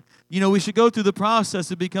confirmation that, we should go through the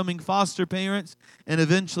process of becoming foster parents and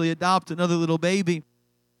eventually adopt another little baby.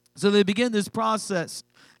 So they began this process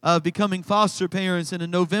of becoming foster parents. And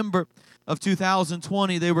in November of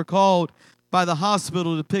 2020, they were called by the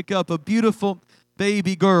hospital to pick up a beautiful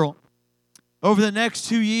baby girl. Over the next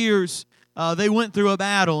 2 years, they went through a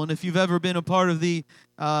battle, and if you've ever been a part of the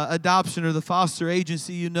adoption or the foster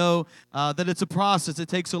agency, you know that it's a process. It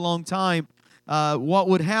takes a long time. What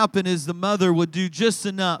would happen is the mother would do just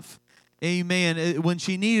enough, amen, when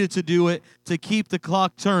she needed to do it to keep the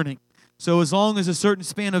clock turning. So as long as a certain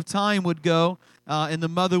span of time would go and the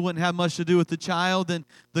mother wouldn't have much to do with the child, then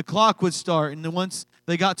the clock would start. And then once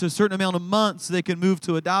they got to a certain amount of months, they could move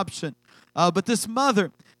to adoption. But this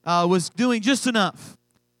mother was doing just enough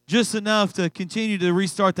to continue to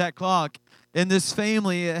restart that clock. And this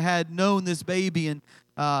family had known this baby, and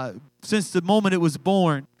since the moment it was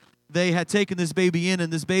born, they had taken this baby in,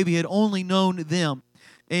 and this baby had only known them.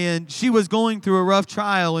 And she was going through a rough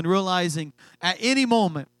trial and realizing at any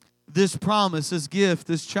moment this promise, this gift,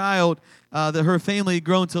 this child that her family had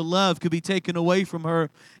grown to love could be taken away from her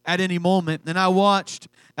at any moment. And I watched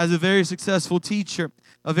as a very successful teacher,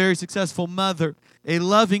 a very successful mother, a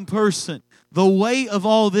loving person, the weight of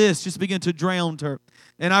all this just began to drown her.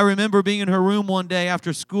 And I remember being in her room one day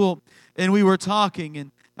after school, and we were talking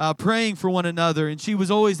and praying for one another. And she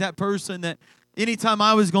was always that person that anytime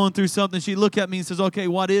I was going through something, she'd look at me and says, "Okay,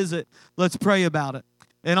 what is it? Let's pray about it."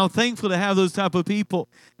 And I'm thankful to have those type of people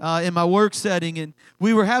in my work setting. And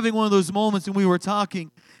we were having one of those moments, and we were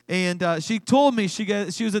talking. And she told me she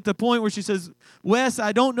was at the point where she says, "Wes,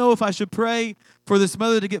 I don't know if I should pray for this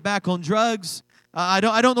mother to get back on drugs. I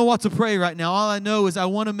don't know what to pray right now. All I know is I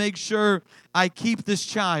want to make sure I keep this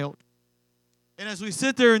child." And as we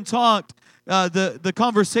sit there and talked, the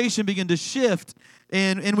conversation began to shift.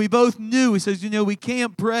 And we both knew, he says, we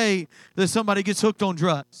can't pray that somebody gets hooked on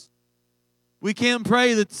drugs. We can't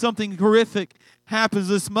pray that something horrific happens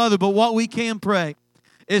to this mother. But what we can pray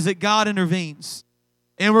is that God intervenes.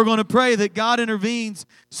 And we're going to pray that God intervenes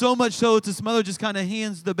so much so that this mother just kind of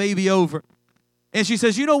hands the baby over. And she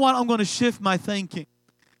says, you know what? I'm going to shift my thinking.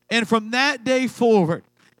 And from that day forward,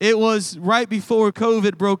 it was right before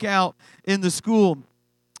COVID broke out in the school.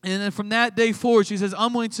 And then from that day forward, she says,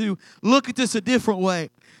 I'm going to look at this a different way.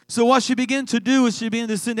 So what she began to do is she began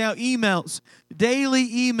to send out emails, daily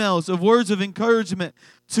emails of words of encouragement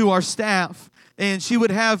to our staff. And she would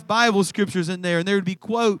have Bible scriptures in there, and there would be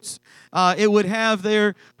quotes. It would have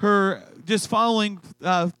her just following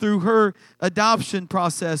through her adoption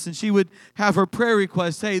process, and she would have her prayer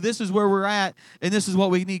requests. Hey, this is where we're at, and this is what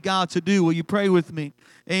we need God to do. Will you pray with me?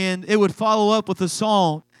 And it would follow up with a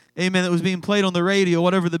song, amen, that was being played on the radio,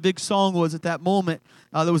 whatever the big song was at that moment.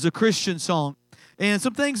 That was a Christian song. And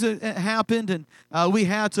some things that happened, and we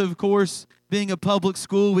had to, of course, being a public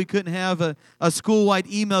school, we couldn't have a school-wide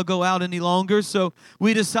email go out any longer. So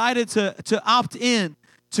we decided to opt in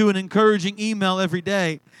to an encouraging email every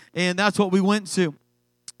day. And that's what we went to.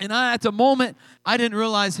 And at the moment, I didn't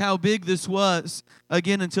realize how big this was,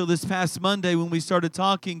 again, until this past Monday when we started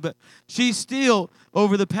talking. But she still,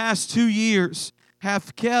 over the past 2 years,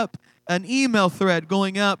 have kept an email thread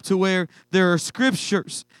going up to where there are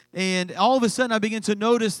scriptures. And all of a sudden, I began to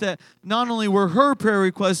notice that not only were her prayer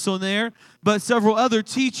requests on there, but several other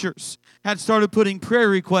teachers had started putting prayer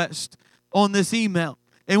requests on this email.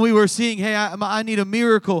 And we were seeing, hey, I need a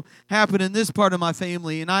miracle happen in this part of my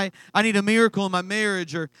family, and I need a miracle in my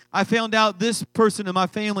marriage, or I found out this person in my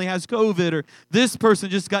family has COVID, or this person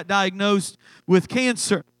just got diagnosed with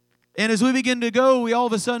cancer. And as we begin to go, we all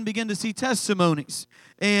of a sudden begin to see testimonies.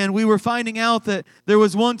 And we were finding out that there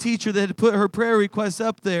was one teacher that had put her prayer request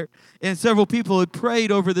up there, and several people had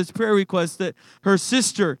prayed over this prayer request that her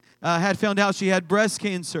sister had found out she had breast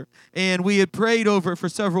cancer. And we had prayed over it for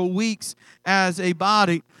several weeks as a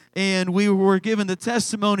body. And we were given the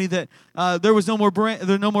testimony that there was no more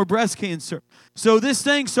breast cancer. So this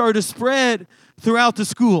thing started to spread throughout the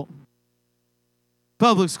school.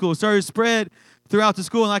 Public school started to spread throughout the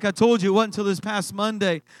school. And like I told you, it wasn't until this past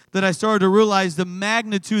Monday that I started to realize the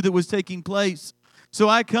magnitude that was taking place. So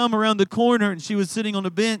I come around the corner, and she was sitting on a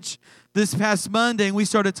bench this past Monday, and we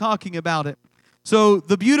started talking about it. So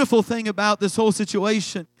the beautiful thing about this whole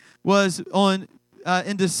situation was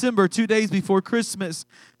in December, 2 days before Christmas,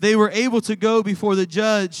 they were able to go before the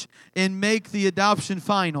judge and make the adoption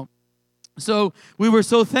final. So we were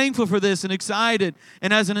so thankful for this and excited.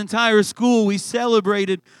 And as an entire school, we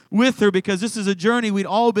celebrated with her because this is a journey we'd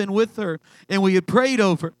all been with her and we had prayed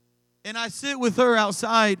over. And I sit with her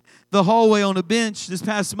outside the hallway on a bench this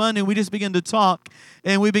past Monday, and we just began to talk.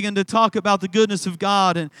 And we began to talk about the goodness of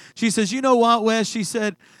God. And she says, you know what, Wes? She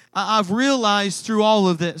said, I've realized through all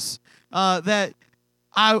of this that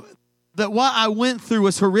what I went through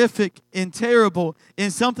was horrific and terrible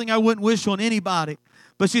and something I wouldn't wish on anybody.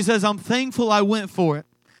 But she says, I'm thankful I went for it.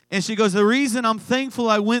 And she goes, the reason I'm thankful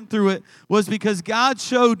I went through it was because God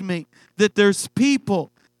showed me that there's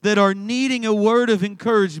people that are needing a word of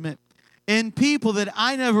encouragement, and people that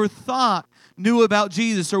I never thought knew about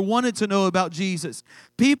Jesus or wanted to know about Jesus.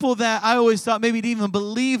 People that I always thought maybe didn't even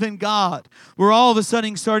believe in God were all of a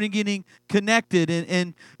sudden starting getting connected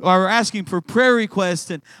and are asking for prayer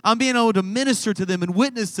requests, and I'm being able to minister to them and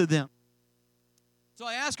witness to them. So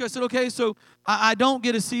I asked her, I said, okay, so I don't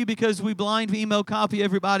get to see because we blind email copy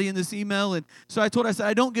everybody in this email. And so I told her, I said,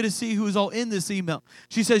 I don't get to see who's all in this email.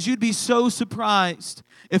 She says, you'd be so surprised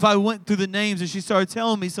if I went through the names. And she started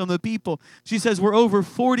telling me some of the people. She says, we're over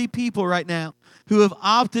 40 people right now who have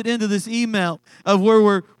opted into this email of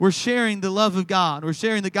where we're sharing the love of God. We're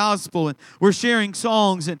sharing the gospel, and we're sharing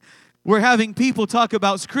songs, and we're having people talk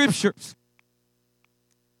about scriptures.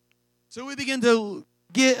 So we begin to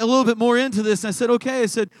get a little bit more into this. And I said, okay, I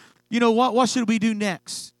said, you know what should we do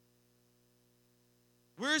next?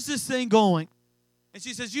 Where's this thing going? And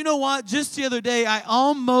she says, you know what? Just the other day, I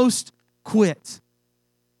almost quit.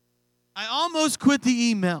 I almost quit the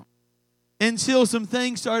email until some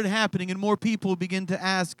things started happening and more people began to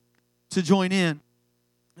ask to join in.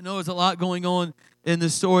 I know there's a lot going on in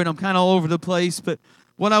this story, and I'm kind of all over the place, but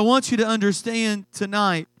what I want you to understand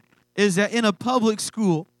tonight is that in a public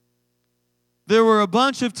school, there were a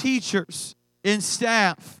bunch of teachers and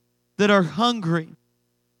staff that are hungry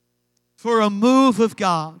for a move of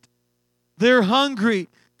God. They're hungry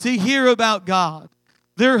to hear about God.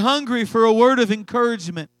 They're hungry for a word of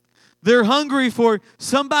encouragement. They're hungry for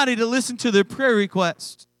somebody to listen to their prayer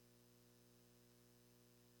requests.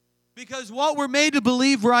 Because what we're made to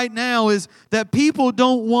believe right now is that people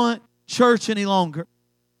don't want church any longer.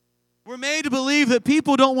 We're made to believe that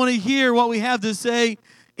people don't want to hear what we have to say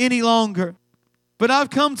any longer. But I've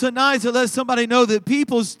come tonight to let somebody know that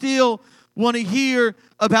people still want to hear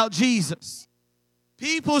about Jesus.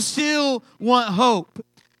 People still want hope.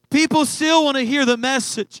 People still want to hear the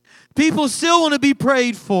message. People still want to be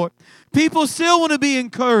prayed for. People still want to be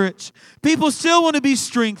encouraged. People still want to be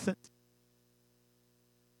strengthened.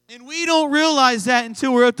 And we don't realize that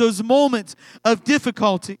until we're at those moments of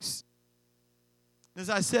difficulties. As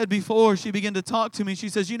I said before, she began to talk to me. She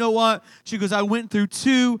says, you know what? She goes, I went through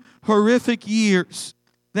 2 horrific years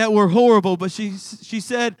that were horrible. But she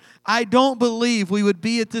said, I don't believe we would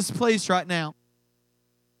be at this place right now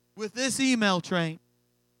with this email train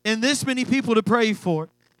and this many people to pray for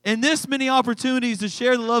and this many opportunities to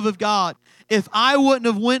share the love of God if I wouldn't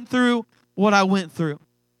have went through what I went through.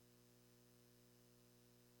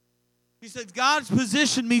 He said, God's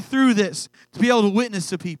positioned me through this to be able to witness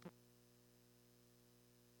to people.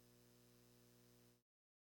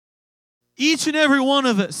 Each and every one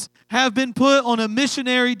of us have been put on a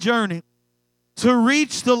missionary journey to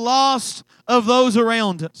reach the lost of those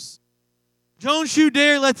around us. Don't you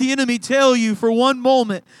dare let the enemy tell you for one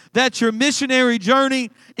moment that your missionary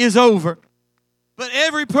journey is over. But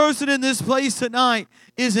every person in this place tonight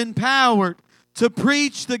is empowered to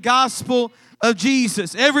preach the gospel of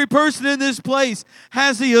Jesus. Every person in this place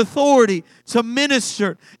has the authority to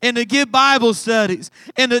minister and to give Bible studies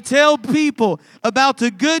and to tell people about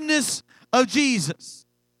the goodness of Jesus.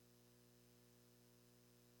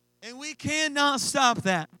 And we cannot stop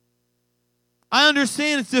that. I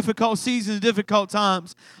understand it's difficult seasons, difficult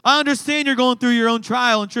times. I understand you're going through your own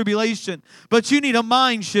trial and tribulation, but you need a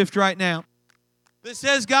mind shift right now that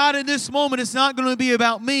says, God, in this moment, it's not going to be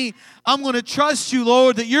about me. I'm going to trust you,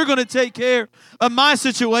 Lord, that you're going to take care of my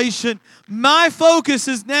situation. My focus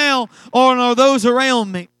is now on those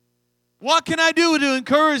around me. What can I do to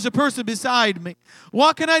encourage the person beside me?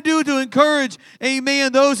 What can I do to encourage,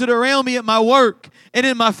 amen, those that are around me at my work and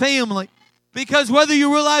in my family? Because whether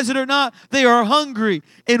you realize it or not, they are hungry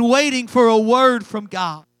and waiting for a word from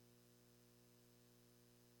God.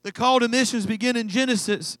 The call to missions begin in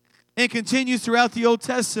Genesis and continues throughout the Old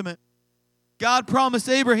Testament. God promised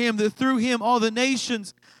Abraham that through him all the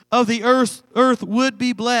nations of the earth would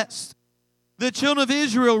be blessed. The children of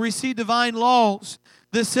Israel received divine laws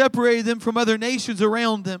that separated them from other nations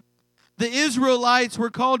around them. The Israelites were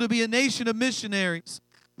called to be a nation of missionaries,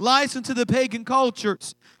 licensed to the pagan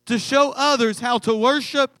cultures, to show others how to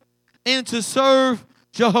worship and to serve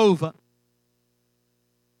Jehovah.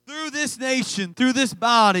 Through this nation, through this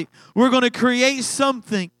body, we're going to create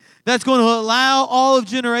something that's going to allow all of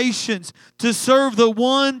generations to serve the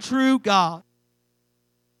one true God.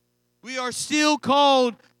 We are still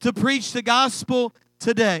called to preach the gospel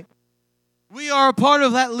today. We are a part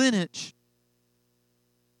of that lineage.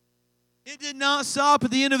 It did not stop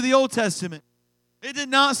at the end of the Old Testament. It did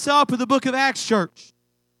not stop at the book of Acts Church.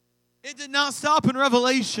 It did not stop in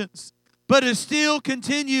Revelations, but it still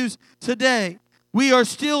continues today. We are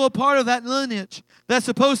still a part of that lineage that's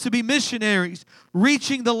supposed to be missionaries,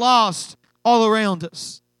 reaching the lost all around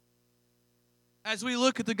us. As we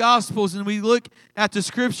look at the Gospels and we look at the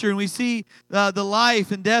Scripture and we see the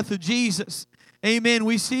life and death of Jesus, amen,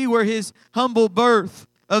 we see where his humble birth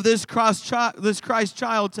of this Christ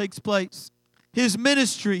child takes place. His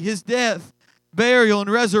ministry, his death, burial, and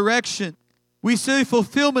resurrection. We see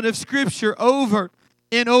fulfillment of Scripture over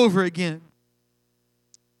and over again.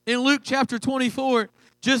 In Luke chapter 24,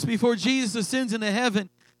 just before Jesus ascends into heaven,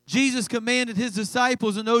 Jesus commanded his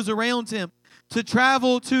disciples and those around him to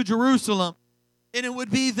travel to Jerusalem. And it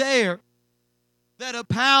would be there that a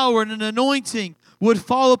power and an anointing would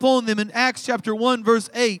fall upon them. In Acts chapter 1, verse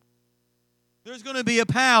 8, there's going to be a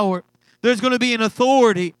power. There's going to be an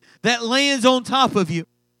authority that lands on top of you.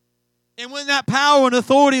 And when that power and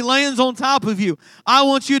authority lands on top of you, I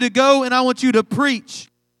want you to go and I want you to preach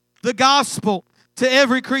the gospel to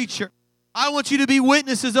every creature. I want you to be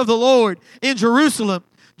witnesses of the Lord in Jerusalem,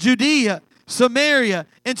 Judea, Samaria,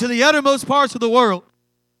 and to the uttermost parts of the world.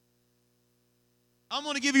 I'm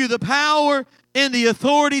going to give you the power and the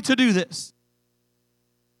authority to do this.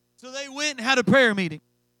 So they went and had a prayer meeting.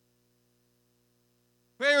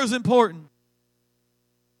 Prayer is important.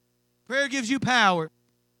 Prayer gives you power.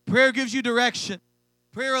 Prayer gives you direction.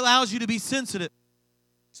 Prayer allows you to be sensitive.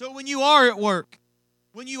 So when you are at work,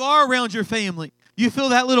 when you are around your family, you feel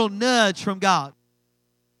that little nudge from God.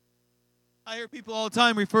 I hear people all the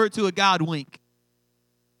time refer to a God wink.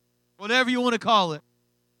 Whatever you want to call it.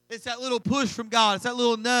 It's that little push from God. It's that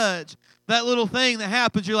little nudge. That little thing that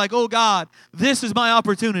happens. You're like, oh God, this is my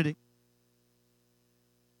opportunity.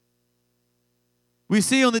 We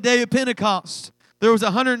see on the day of Pentecost, there was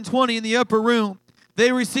 120 in the upper room.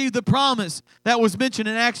 They received the promise that was mentioned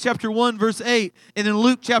in Acts chapter 1, verse 8, and in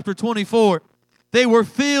Luke chapter 24. They were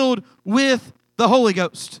filled with the Holy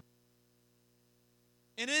Ghost.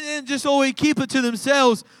 And it didn't just always keep it to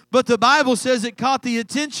themselves, but the Bible says it caught the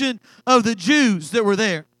attention of the Jews that were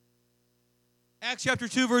there. Acts chapter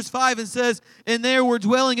 2, verse 5, and says, and there were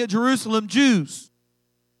dwelling at Jerusalem Jews,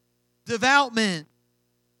 devout men,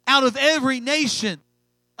 out of every nation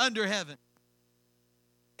under heaven.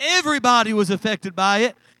 Everybody was affected by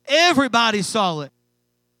it. Everybody saw it.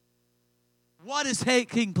 What is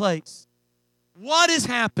taking place? What is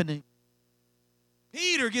happening?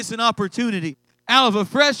 Peter gets an opportunity out of a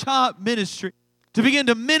fresh hot ministry to begin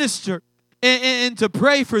to minister and to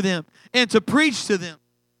pray for them and to preach to them.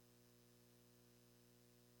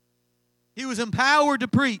 He was empowered to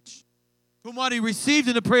preach from what he received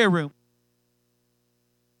in the prayer room.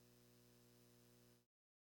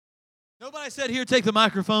 Nobody said, here, take the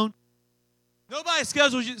microphone. Nobody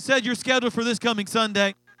said you're scheduled for this coming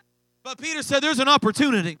Sunday. But Peter said, there's an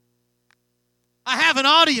opportunity. I have an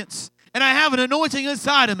audience, and I have an anointing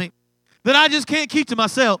inside of me that I just can't keep to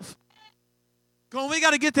myself. Come on, we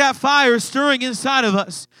got to get that fire stirring inside of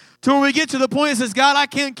us to where we get to the point that says, God, I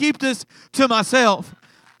can't keep this to myself.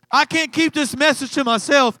 I can't keep this message to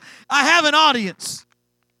myself. I have an audience,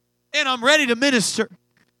 and I'm ready to minister.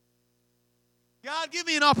 God, give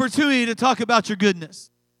me an opportunity to talk about your goodness.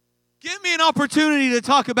 Give me an opportunity to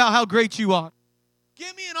talk about how great you are.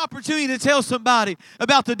 Give me an opportunity to tell somebody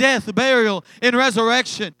about the death, the burial, and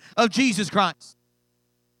resurrection of Jesus Christ.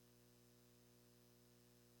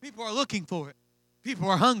 People are looking for it. People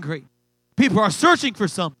are hungry. People are searching for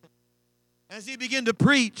something. As he began to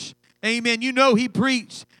preach, amen, you know he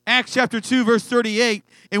preached Acts chapter 2, verse 38,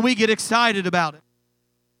 and we get excited about it.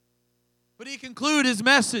 But he concluded his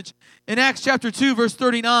message in Acts chapter 2, verse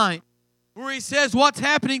 39, where he says what's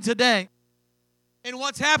happening today and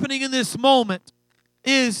what's happening in this moment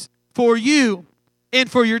is for you and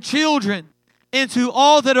for your children and to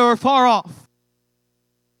all that are far off.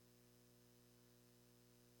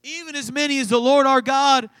 Even as many as the Lord our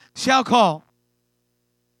God shall call.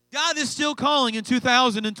 God is still calling in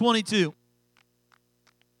 2022.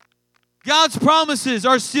 God's promises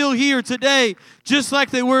are still here today, just like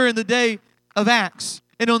they were in the day of Acts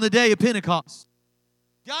and on the day of Pentecost.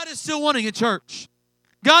 God is still wanting a church.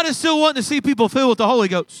 God is still wanting to see people filled with the Holy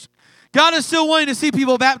Ghost. God is still wanting to see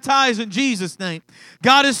people baptized in Jesus' name.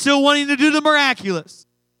 God is still wanting to do the miraculous.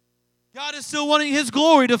 God is still wanting His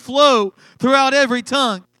glory to flow throughout every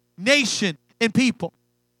tongue, nation, and people.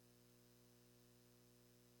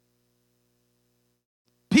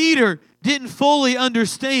 Peter didn't fully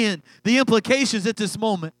understand the implications at this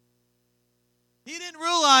moment. He didn't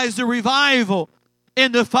realize the revival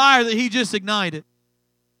and the fire that he just ignited.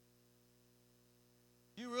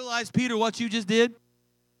 You realize, Peter, what you just did?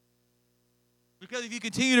 Because if you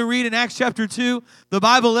continue to read in Acts chapter 2, the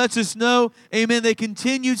Bible lets us know, amen, they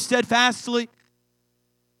continued steadfastly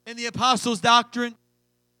in the apostles' doctrine,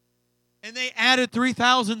 and they added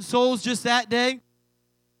 3,000 souls just that day.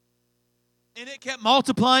 And it kept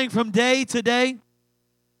multiplying from day to day.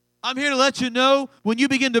 I'm here to let you know, when you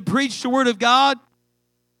begin to preach the Word of God,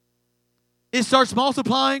 it starts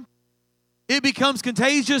multiplying. It becomes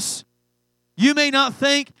contagious. You may not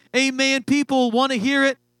think, amen, people want to hear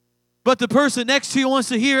it, but the person next to you wants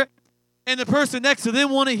to hear it, and the person next to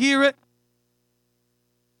them want to hear it.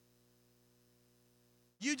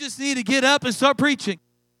 You just need to get up and start preaching.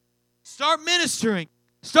 Start ministering.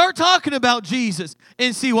 Start talking about Jesus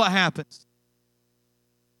and see what happens.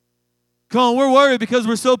 Come on, we're worried because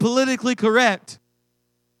we're so politically correct.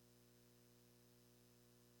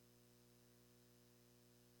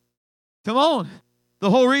 Come on. The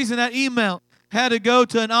whole reason that email had to go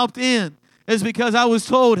to an opt-in is because I was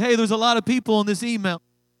told, hey, there's a lot of people in this email,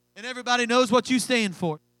 and everybody knows what you stand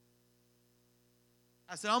for.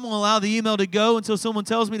 I said, I'm going to allow the email to go until someone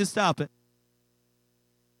tells me to stop it.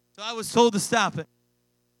 So I was told to stop it.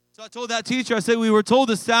 So I told that teacher, I said, we were told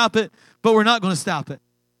to stop it, but we're not going to stop it.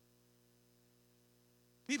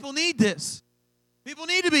 People need this. People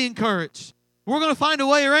need to be encouraged. We're going to find a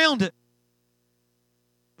way around it.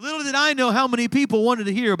 Little did I know how many people wanted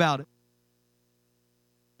to hear about it.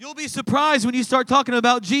 You'll be surprised when you start talking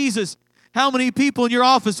about Jesus, how many people in your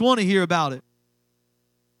office want to hear about it.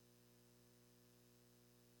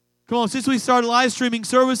 Come on, since we started live streaming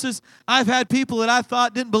services, I've had people that I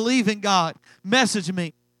thought didn't believe in God message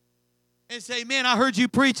me and say, man, I heard you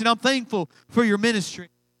preach and I'm thankful for your ministry.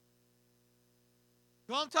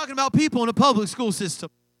 Well, I'm talking about people in the public school system.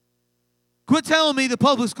 Quit telling me the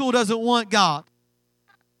public school doesn't want God.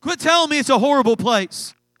 Quit telling me it's a horrible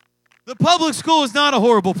place. The public school is not a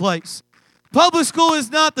horrible place. Public school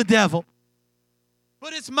is not the devil.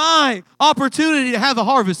 But it's my opportunity to have a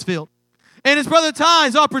harvest field. And it's Brother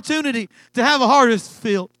Ty's opportunity to have a harvest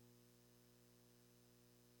field.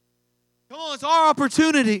 Come on, it's our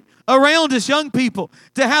opportunity around us, young people,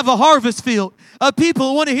 to have a harvest field of people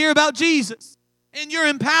who want to hear about Jesus. And you're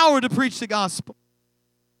empowered to preach the gospel.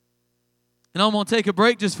 And I'm going to take a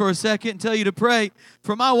break just for a second and tell you to pray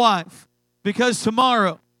for my wife. Because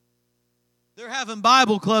tomorrow, they're having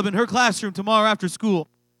Bible club in her classroom tomorrow after school.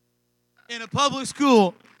 In a public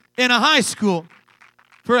school, in a high school,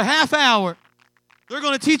 for a half hour. They're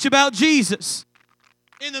going to teach about Jesus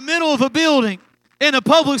in the middle of a building in a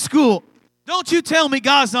public school. Don't you tell me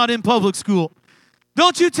God's not in public school.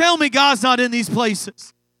 Don't you tell me God's not in these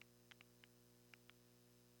places.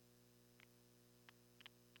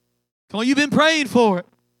 Come on, you've been praying for it.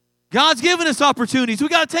 God's given us opportunities. We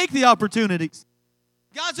got to take the opportunities.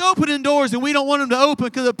 God's opening doors and we don't want them to open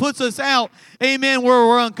because it puts us out, amen, where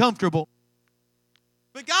we're uncomfortable.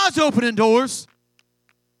 But God's opening doors.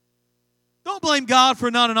 Don't blame God for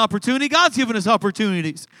not an opportunity. God's given us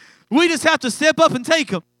opportunities. We just have to step up and take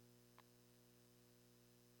them.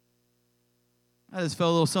 I just felt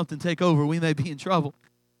a little something take over. We may be in trouble.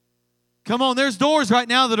 Come on, there's doors right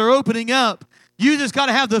now that are opening up. You just got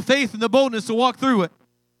to have the faith and the boldness to walk through it.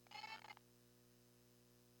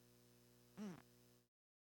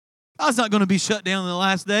 God's not going to be shut down in the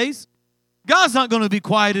last days. God's not going to be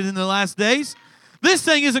quieted in the last days. This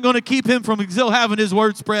thing isn't going to keep him from still having his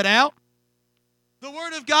word spread out. The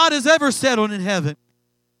word of God is ever settled in heaven.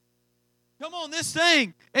 Come on, this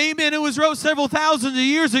thing, amen, it was wrote several thousands of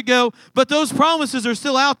years ago, but those promises are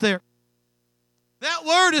still out there. That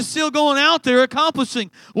word is still going out there,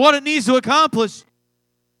 accomplishing what it needs to accomplish.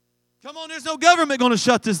 Come on, there's no government going to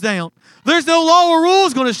shut this down. There's no law or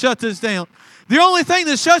rules going to shut this down. The only thing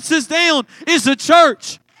that shuts this down is the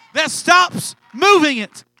church that stops moving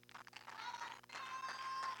it.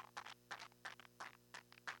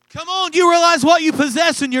 Come on, do you realize what you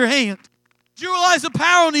possess in your hand? Do you realize the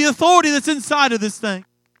power and the authority that's inside of this thing?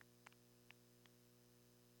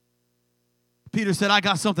 Peter said, I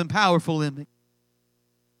got something powerful in me.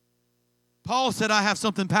 Paul said, I have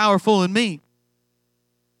something powerful in me.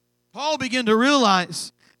 Paul began to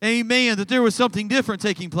realize, amen, that there was something different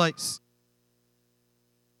taking place.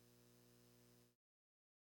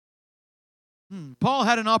 Paul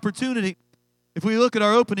had an opportunity. If we look at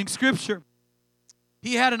our opening scripture,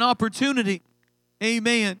 he had an opportunity,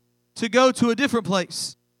 amen, to go to a different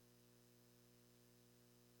place.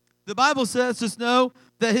 The Bible says us know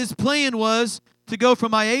that his plan was to go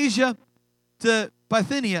from Mysia to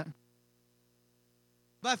Bithynia.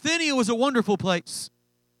 Bithynia was a wonderful place.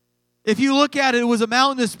 If you look at it, it was a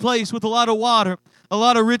mountainous place with a lot of water, a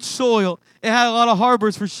lot of rich soil. It had a lot of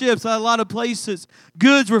harbors for ships, it had a lot of places.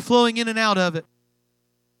 Goods were flowing in and out of it.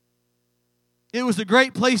 It was a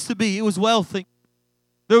great place to be. It was wealthy.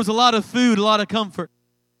 There was a lot of food, a lot of comfort.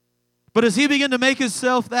 But as he began to make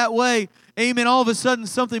himself that way, amen, all of a sudden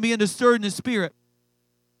something began to stir in his spirit.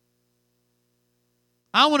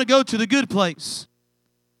 I want to go to the good place.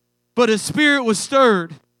 But his spirit was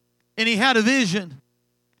stirred, and he had a vision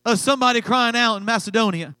of somebody crying out in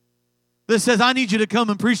Macedonia that says, I need you to come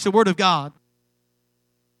and preach the word of God.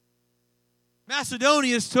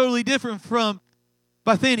 Macedonia is totally different from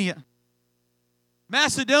Bithynia.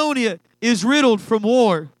 Macedonia is riddled from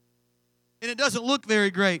war, and it doesn't look very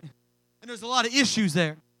great. And there's a lot of issues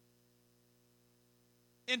there.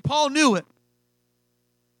 And Paul knew it.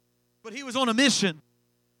 But he was on a mission,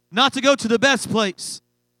 not to go to the best place,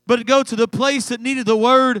 but to go to the place that needed the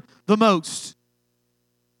word the most.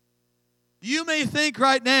 You may think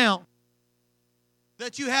right now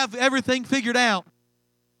that you have everything figured out.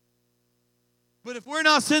 But if we're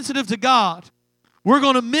not sensitive to God, we're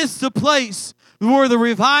going to miss the place where the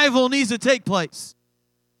revival needs to take place.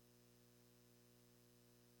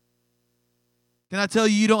 Can I tell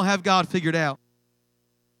you, you don't have God figured out?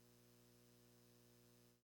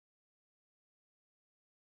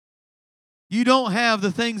 You don't have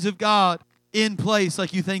the things of God in place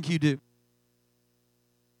like you think you do.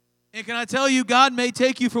 And can I tell you, God may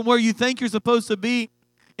take you from where you think you're supposed to be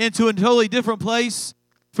into a totally different place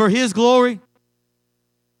for His glory.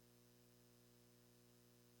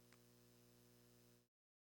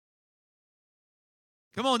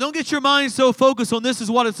 Come on, don't get your mind so focused on this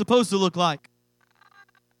is what it's supposed to look like.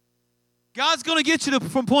 God's going to get you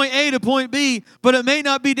from point A to point B, but it may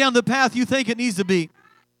not be down the path you think it needs to be.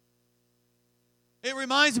 It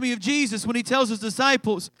reminds me of Jesus when He tells His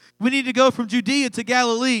disciples, we need to go from Judea to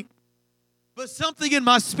Galilee. But something in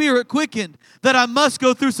my spirit quickened that I must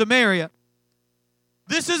go through Samaria.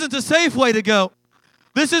 This isn't a safe way to go.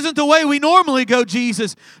 This isn't the way we normally go,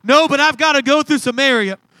 Jesus. No, but I've got to go through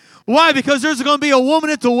Samaria. Why? Because there's going to be a woman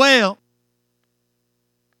at the well.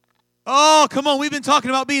 Oh, come on. We've been talking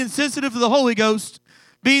about being sensitive to the Holy Ghost,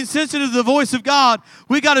 being sensitive to the voice of God.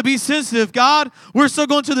 We got to be sensitive. God, we're still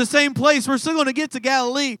going to the same place. We're still going to get to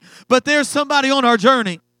Galilee, but there's somebody on our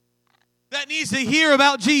journey that needs to hear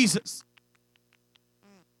about Jesus.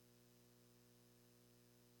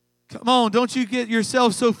 Come on, don't you get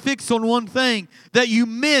yourself so fixed on one thing that you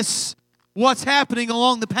miss what's happening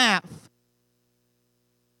along the path.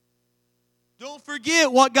 Don't forget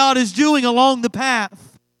what God is doing along the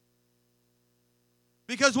path.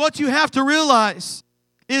 Because what you have to realize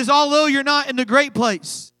is although you're not in the great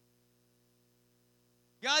place,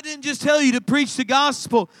 God didn't just tell you to preach the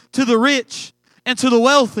gospel to the rich and to the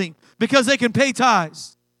wealthy because they can pay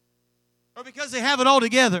tithes or because they have it all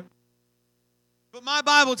together. But my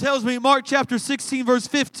Bible tells me, Mark chapter 16, verse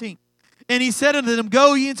 15, and he said unto them,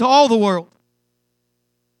 go ye into all the world,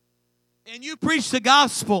 and you preach the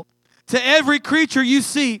gospel to every creature you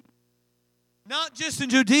see, not just in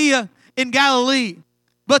Judea and Galilee,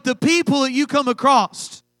 but the people that you come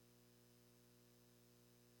across.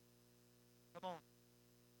 Come on.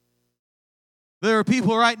 There are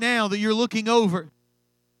people right now that you're looking over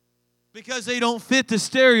because they don't fit the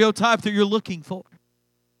stereotype that you're looking for.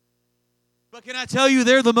 But can I tell you,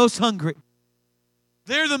 they're the most hungry.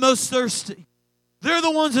 They're the most thirsty. They're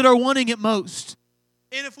the ones that are wanting it most.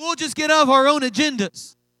 And if we'll just get off our own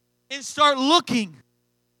agendas and start looking,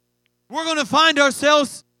 we're going to find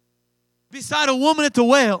ourselves beside a woman at the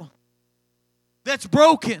well that's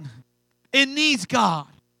broken and needs God.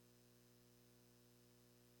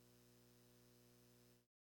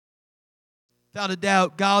 Without a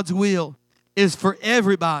doubt, God's will is for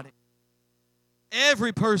everybody,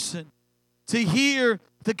 every person, to hear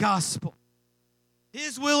the gospel.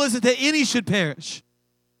 His will isn't that any should perish,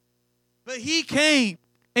 but He came,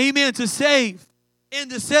 amen, to save and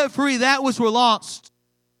to set free that which were lost.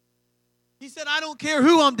 He said, I don't care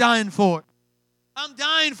who I'm dying for. I'm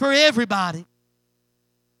dying for everybody.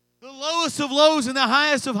 The lowest of lows and the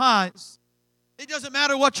highest of highs. It doesn't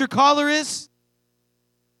matter what your collar is.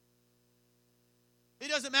 It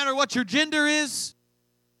doesn't matter what your gender is.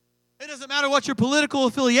 It doesn't matter what your political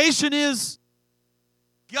affiliation is.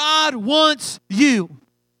 God wants you.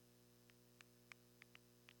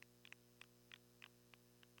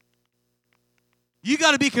 You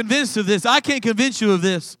got to be convinced of this. I can't convince you of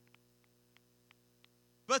this.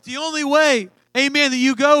 But the only way, amen, that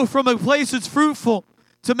you go from a place that's fruitful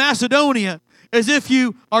to Macedonia is if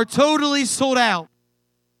you are totally sold out.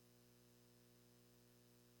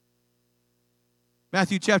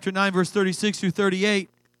 Matthew chapter 9, verse 36 through 38.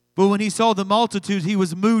 But when he saw the multitudes, he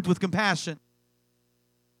was moved with compassion.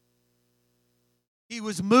 He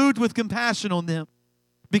was moved with compassion on them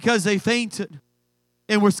because they fainted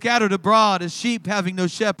and were scattered abroad as sheep having no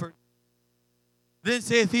shepherd. Then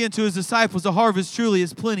saith he unto his disciples, the harvest truly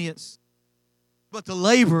is plenteous, but the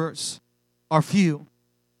laborers are few.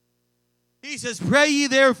 He says, pray ye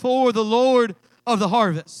therefore the Lord of the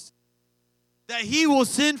harvest, that He will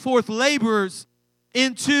send forth laborers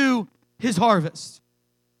into His harvest.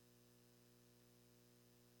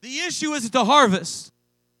 The issue isn't the harvest.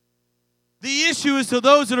 The issue is to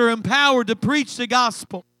those that are empowered to preach the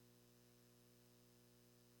gospel.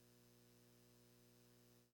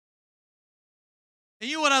 And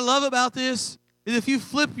you know what I love about this? Is if you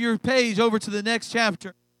flip your page over to the next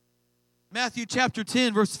chapter, Matthew chapter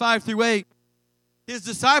 10, verse 5 through 8. His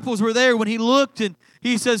disciples were there when He looked and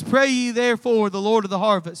He says, pray ye therefore the Lord of the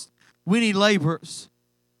harvest. We need laborers.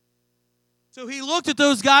 So He looked at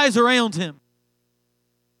those guys around Him.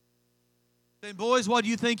 Saying, boys, what do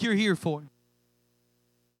you think you're here for?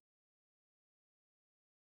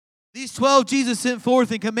 These 12 Jesus sent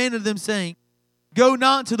forth and commanded them, saying, go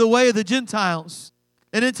not to the way of the Gentiles,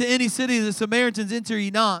 and into any city of the Samaritans enter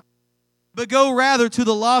ye not, but go rather to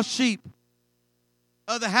the lost sheep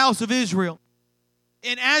of the house of Israel.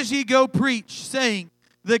 And as ye go, preach, saying,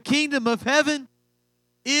 the kingdom of heaven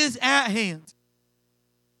is at hand.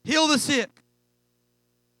 Heal the sick.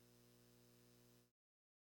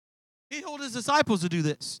 He told His disciples to do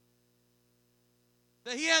this.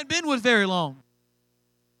 That He hadn't been with very long.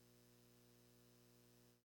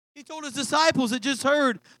 He told His disciples that just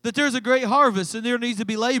heard that there's a great harvest and there needs to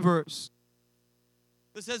be laborers.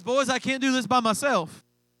 That says, boys, I can't do this by myself.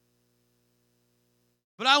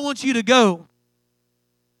 But I want you to go.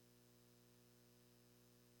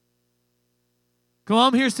 Come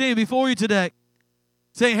on, I'm here standing before you today,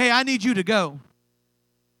 saying, hey, I need you to go.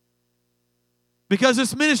 Because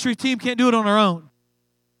this ministry team can't do it on our own.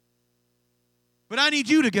 But I need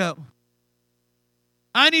you to go.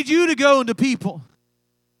 I need you to go into people.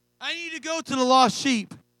 I need you to go to the lost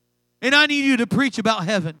sheep. And I need you to preach about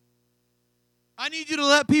heaven. I need you to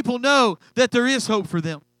let people know that there is hope for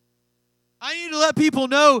them. I need to let people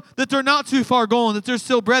know that they're not too far gone, that there's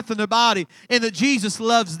still breath in their body, and that Jesus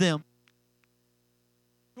loves them.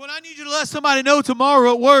 When I need you to let somebody know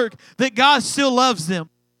tomorrow at work that God still loves them.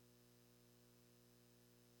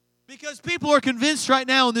 Because people are convinced right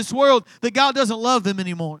now in this world that God doesn't love them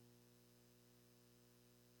anymore.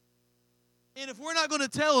 And if we're not going to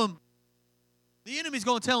tell them, the enemy's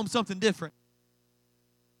going to tell them something different.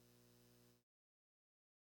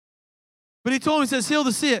 But he told me, he says, heal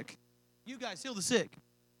the sick. You guys heal the sick.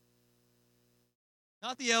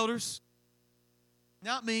 Not the elders.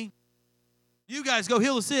 Not me. You guys go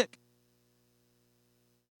heal the sick.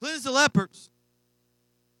 Cleanse the lepers.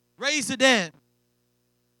 Raise the dead.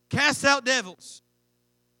 Cast out devils.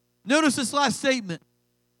 Notice this last statement.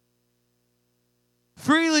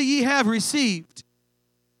 Freely ye have received.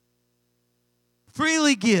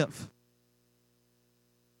 Freely give.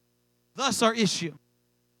 Thus our issue.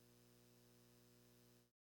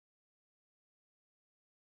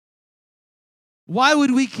 Why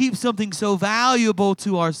would we keep something so valuable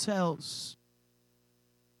to ourselves?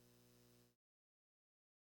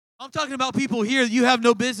 I'm talking about people here that you have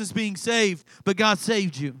no business being saved, but God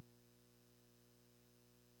saved you.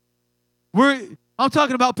 I'm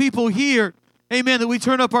talking about people here, amen, that we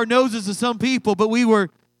turn up our noses to some people, but we were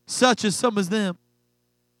such as some as them.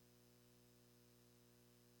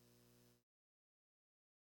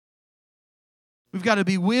 We've got to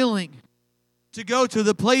be willing to go to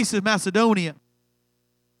the place of Macedonia.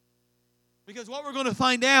 Because what we're going to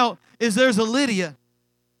find out is there's a Lydia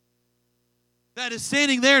that is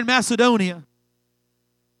standing there in Macedonia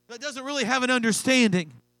that doesn't really have an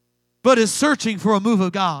understanding, but is searching for a move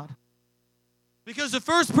of God. Because the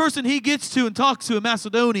first person he gets to and talks to in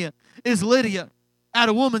Macedonia is Lydia at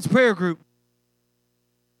a woman's prayer group.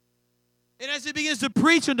 And as he begins to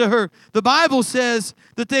preach unto her, the Bible says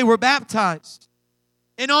that they were baptized.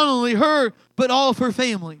 And not only her, but all of her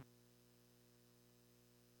family.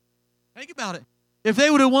 Think about it. If they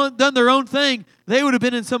would have done their own thing, they would have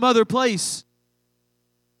been in some other place,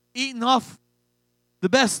 eating off the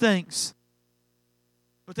best things.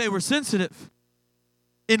 But they were sensitive.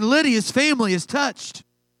 And Lydia's family is touched.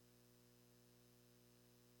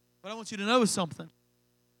 But I want you to know something.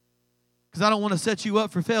 Because I don't want to set you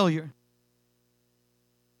up for failure.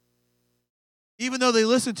 Even though they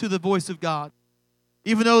listened to the voice of God,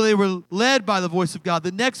 even though they were led by the voice of God,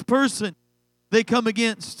 the next person they come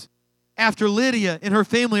against after Lydia and her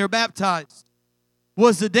family are baptized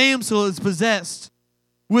was the damsel that is possessed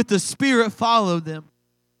with the Spirit followed them.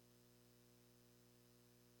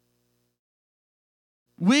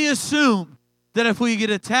 We assume that if we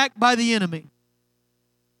get attacked by the enemy,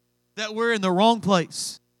 that we're in the wrong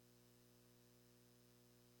place.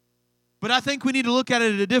 But I think we need to look at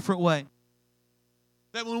it a different way.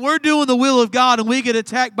 That when we're doing the will of God and we get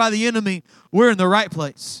attacked by the enemy, we're in the right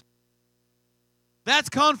place. That's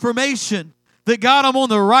confirmation that God, I'm on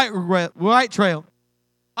the right trail.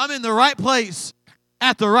 I'm in the right place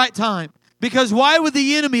at the right time. Because why would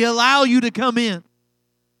the enemy allow you to come in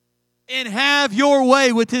and have your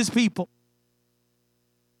way with his people?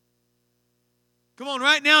 Come on,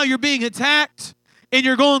 right now you're being attacked and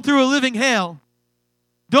you're going through a living hell.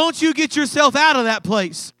 Don't you get yourself out of that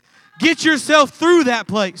place. Get yourself through that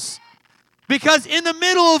place. Because in the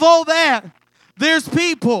middle of all that, there's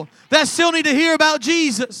people that still need to hear about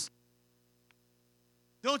Jesus.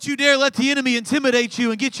 Don't you dare let the enemy intimidate you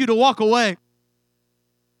and get you to walk away.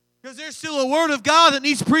 Because there's still a word of God that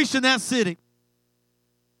needs preached in that city.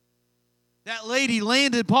 That lady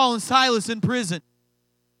landed Paul and Silas in prison.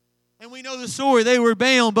 And we know the story. They were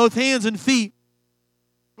bound both hands and feet.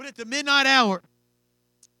 But at the midnight hour,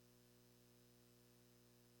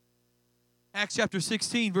 Acts chapter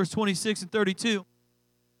 16, verse 26 and 32.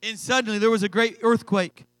 And suddenly there was a great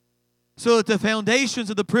earthquake, so that the foundations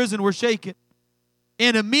of the prison were shaken.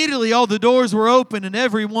 And immediately all the doors were opened, and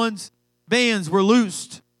everyone's bands were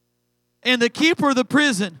loosed. And the keeper of the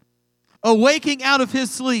prison, awaking out of his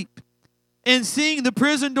sleep, and seeing the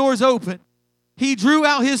prison doors open, he drew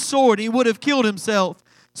out his sword, and he would have killed himself,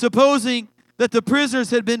 supposing that the prisoners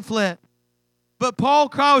had been fled. But Paul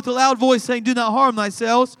cried with a loud voice, saying, "Do not harm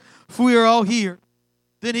thyselves, for we are all here."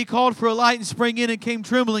 Then he called for a light and sprang in and came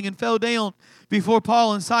trembling and fell down before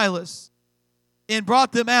Paul and Silas and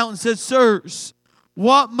brought them out and said, "Sirs,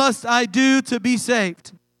 what must I do to be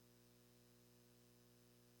saved?"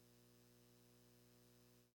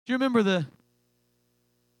 Do you remember the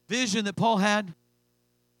vision that Paul had?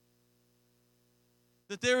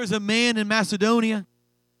 That there is a man in Macedonia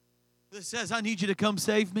that says, I need you to come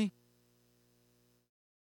save me?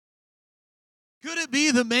 Could it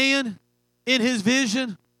be the man in his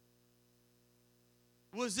vision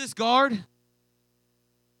was this guard?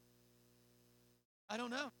 I don't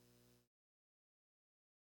know.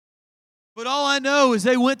 But all I know is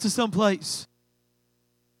they went to some place,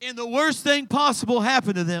 and the worst thing possible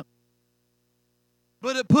happened to them.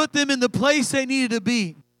 But it put them in the place they needed to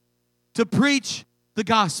be to preach the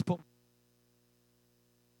gospel.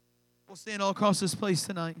 We'll stand all across this place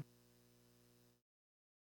tonight.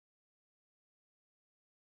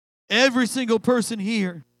 Every single person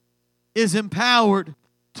here is empowered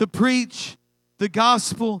to preach the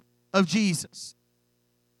gospel of Jesus.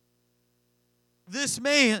 This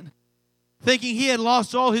man, thinking he had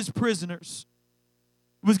lost all his prisoners,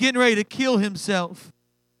 was getting ready to kill himself.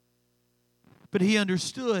 But he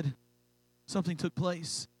understood something took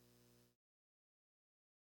place.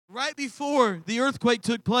 Right before the earthquake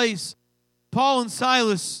took place, Paul and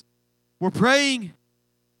Silas were praying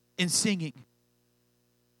and singing.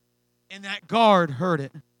 And that guard heard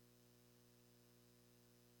it.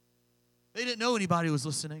 They didn't know anybody was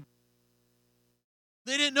listening.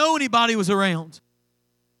 They didn't know anybody was around.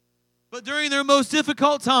 But during their most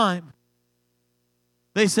difficult time,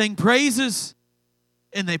 they sang praises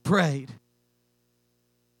and they prayed.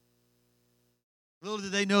 Little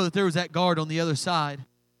did they know that there was that guard on the other side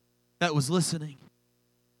that was listening,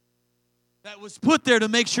 that was put there to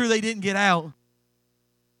make sure they didn't get out.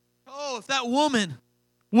 Oh, if that woman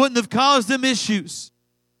wouldn't have caused them issues,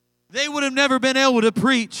 they would have never been able to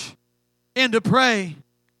preach and to pray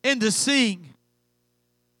and to sing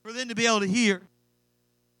for them to be able to hear.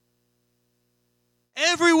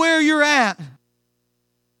 Everywhere you're at,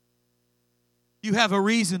 you have a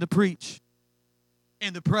reason to preach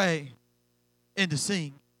and to pray and to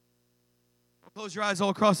sing. Close your eyes all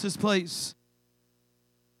across this place.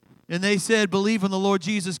 And they said, believe on the Lord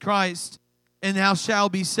Jesus Christ, and thou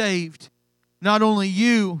shalt be saved, not only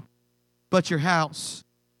you, but your house.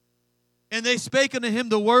 And they spake unto him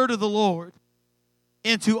the word of the Lord,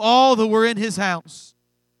 and to all that were in his house.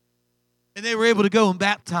 And they were able to go and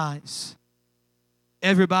baptize.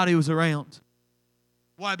 Everybody was around.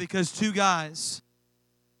 Why? Because two guys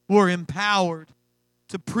were empowered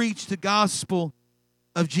to preach the gospel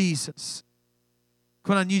of Jesus.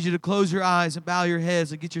 Come on, I need you to close your eyes and bow your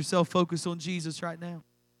heads and get yourself focused on Jesus right now.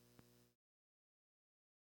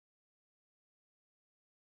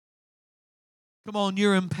 Come on,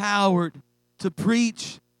 you're empowered to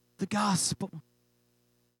preach the gospel.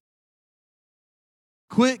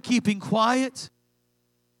 Quit keeping quiet.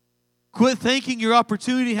 Quit thinking your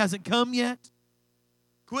opportunity hasn't come yet.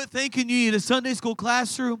 Quit thinking you need a Sunday school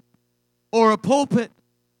classroom or a pulpit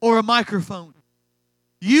or a microphone.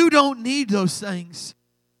 You don't need those things.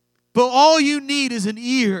 But all you need is an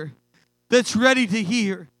ear that's ready to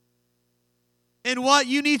hear. And what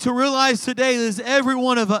you need to realize today is every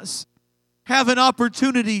one of us have an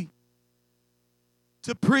opportunity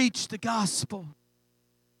to preach the gospel.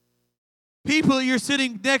 People you're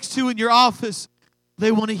sitting next to in your office,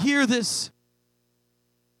 they want to hear this.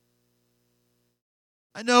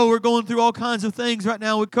 I know we're going through all kinds of things right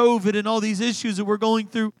now with COVID and all these issues that we're going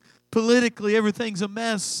through politically. Everything's a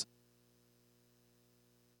mess.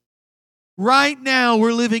 Right now,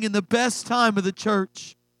 we're living in the best time of the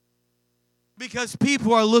church because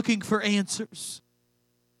people are looking for answers.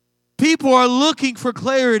 People are looking for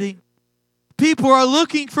clarity. People are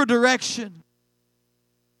looking for direction.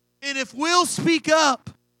 And if we'll speak up,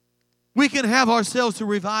 we can have ourselves a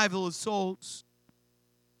revival of souls.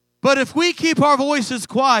 But if we keep our voices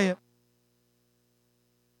quiet,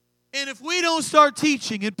 and if we don't start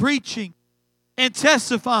teaching and preaching and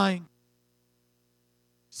testifying,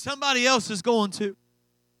 somebody else is going to.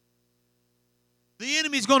 The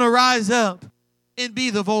enemy's going to rise up and be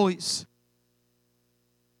the voice.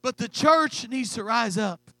 But the church needs to rise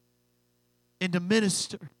up and to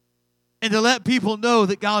minister and to let people know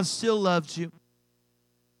that God still loves you.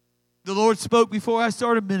 The Lord spoke before I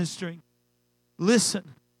started ministering. Listen,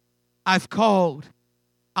 I've called.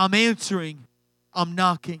 I'm answering. I'm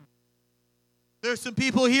knocking. There's some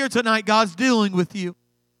people here tonight, God's dealing with you.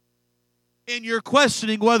 And you're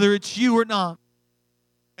questioning whether it's you or not.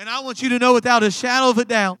 And I want you to know without a shadow of a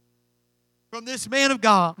doubt from this man of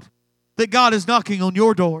God that God is knocking on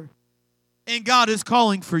your door. And God is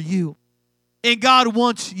calling for you. And God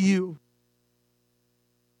wants you.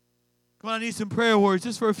 Come on, I need some prayer words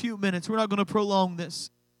just for a few minutes. We're not going to prolong this.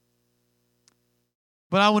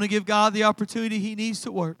 But I want to give God the opportunity He needs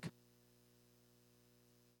to work.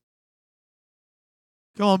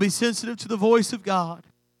 Come on, be sensitive to the voice of God.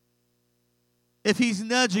 If He's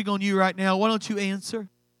nudging on you right now, why don't you answer?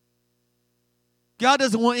 God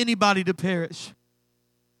doesn't want anybody to perish.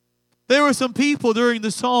 There were some people during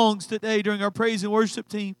the songs today, during our praise and worship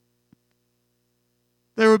team,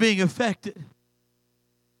 they were being affected.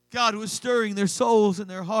 God was stirring their souls and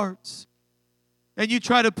their hearts. And you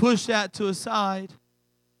try to push that to a side.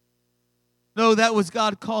 No, that was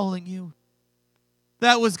God calling you.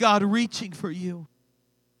 That was God reaching for you.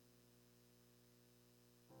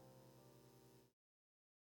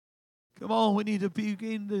 Come on, we need to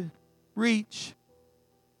begin to reach.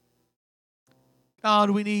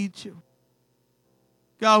 God, we need you.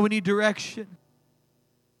 God, we need direction.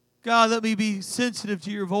 God, let me be sensitive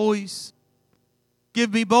to your voice.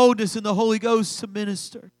 Give me boldness in the Holy Ghost to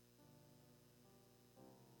minister.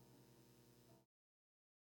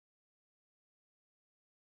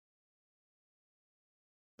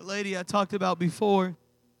 The lady I talked about before,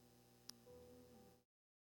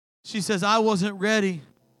 she says, I wasn't ready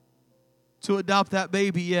to adopt that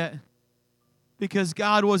baby yet because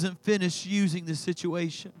God wasn't finished using the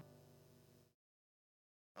situation.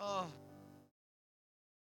 Oh.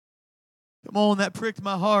 Come on, that pricked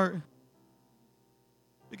my heart.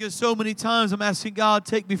 Because so many times I'm asking God,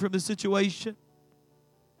 take me from the situation.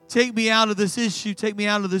 Take me out of this issue. Take me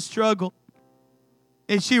out of this struggle.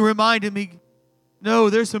 And she reminded me, no,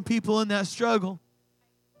 there's some people in that struggle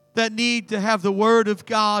that need to have the Word of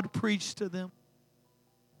God preached to them.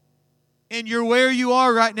 And you're where you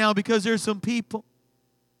are right now because there's some people.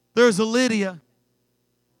 There's a Lydia.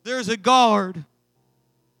 There's a guard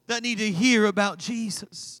that need to hear about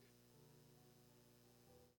Jesus.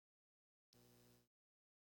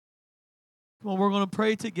 Come on, we're going to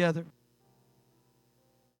pray together.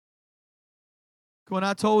 Come on,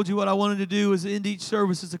 I told you what I wanted to do is end each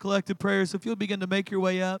service as a collective prayer. So if you'll begin to make your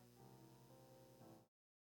way up.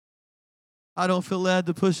 I don't feel led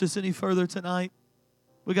to push this any further tonight.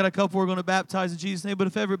 We got a couple we're going to baptize in Jesus' name. But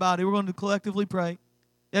if everybody, we're going to collectively pray.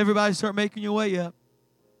 Everybody start making your way up.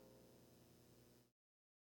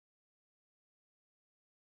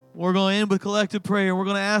 We're going to end with collective prayer. We're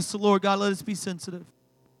going to ask the Lord, God, let us be sensitive.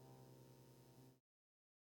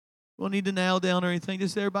 We don't need to nail down or anything.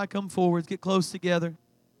 Just everybody come forward. Get close together.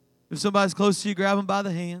 If somebody's close to you, grab them by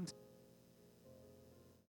the hand.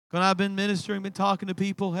 When I've been ministering, been talking to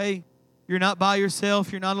people, hey, you're not by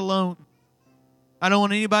yourself. You're not alone. I don't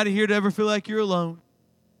want anybody here to ever feel like you're alone.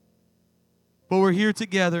 But we're here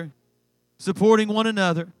together, supporting one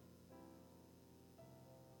another.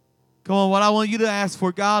 Come on, what I want you to ask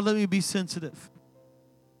for, God, let me be sensitive.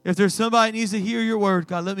 If there's somebody that needs to hear your word,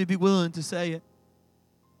 God, let me be willing to say it.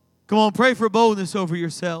 Come on, pray for boldness over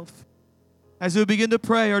yourself. As we begin to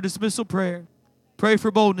pray our dismissal prayer, pray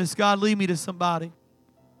for boldness. God, lead me to somebody.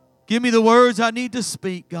 Give me the words I need to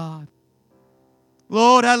speak, God.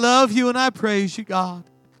 Lord, I love you and I praise you, God.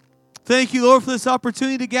 Thank you, Lord, for this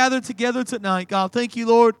opportunity to gather together tonight, God. Thank you,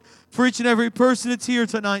 Lord, for each and every person that's here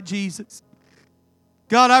tonight, Jesus.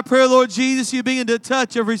 God, I pray, Lord Jesus, you begin to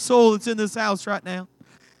touch every soul that's in this house right now.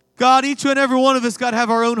 God, each and every one of us, God, have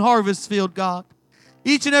our own harvest field, God.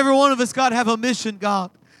 Each and every one of us, God, have a mission, God,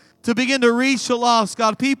 to begin to reach the lost,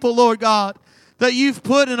 God. People, Lord God, that you've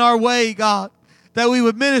put in our way, God, that we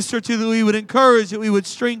would minister to, that we would encourage, that we would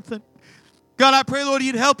strengthen. God, I pray, Lord,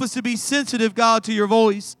 you'd help us to be sensitive, God, to your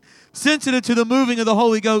voice. Sensitive to the moving of the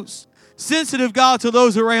Holy Ghost. Sensitive, God, to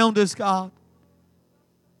those around us, God.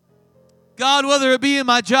 God, whether it be in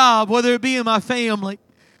my job, whether it be in my family,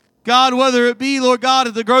 God, whether it be, Lord God,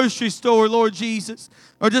 at the grocery store, Lord Jesus,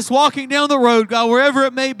 or just walking down the road, God, wherever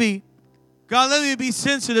it may be, God, let me be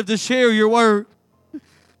sensitive to share your word.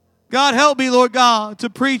 God, help me, Lord God, to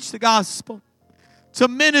preach the gospel, to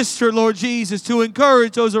minister, Lord Jesus, to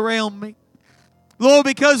encourage those around me. Lord,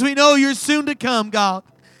 because we know you're soon to come, God,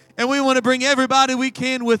 and we want to bring everybody we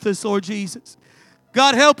can with us, Lord Jesus.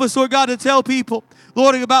 God, help us, Lord God, to tell people,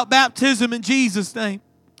 Lord, about baptism in Jesus' name,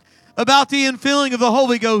 about the infilling of the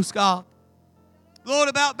Holy Ghost, God. Lord,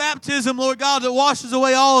 about baptism, Lord God, that washes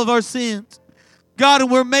away all of our sins. God,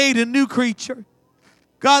 and we're made a new creature.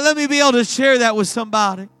 God, let me be able to share that with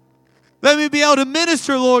somebody. Let me be able to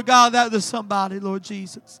minister, Lord God, that to somebody, Lord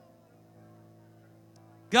Jesus.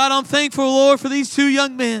 God, I'm thankful, Lord, for these two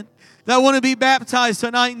young men that want to be baptized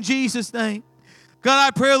tonight in Jesus' name. God,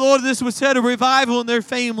 I pray, Lord, this would set a revival in their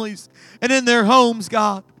families and in their homes,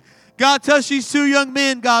 God. God, touch these two young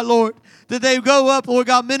men, God, Lord, that they go up, Lord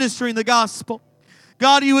God, ministering the gospel.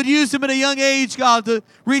 God, you would use them at a young age, God, to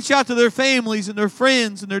reach out to their families and their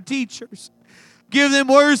friends and their teachers. Give them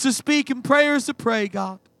words to speak and prayers to pray,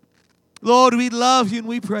 God. Lord, we love you and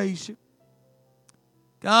we praise you.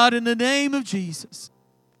 God, in the name of Jesus.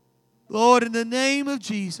 Lord, in the name of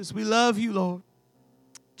Jesus, we love you, Lord.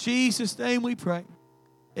 In Jesus' name we pray.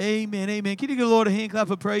 Amen, amen. Can you give the Lord a hand clap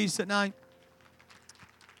of praise tonight?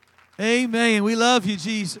 Amen. We love you,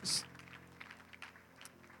 Jesus.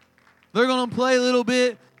 They're going to play a little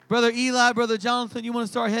bit. Brother Eli, Brother Jonathan, you want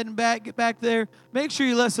to start heading back? Get back there. Make sure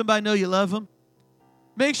you let somebody know you love them.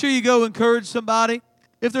 Make sure you go encourage somebody.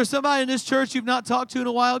 If there's somebody in this church you've not talked to in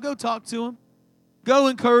a while, go talk to them. Go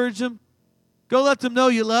encourage them. Go let them know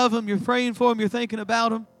you love them. You're praying for them. You're thinking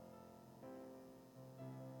about them.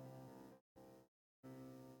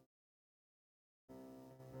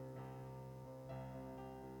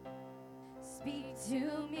 Speak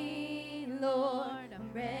to me, Lord, I'm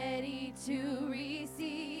ready to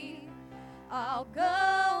receive. I'll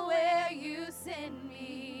go where you send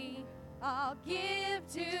me. I'll give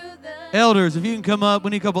to the Elders, if you can come up.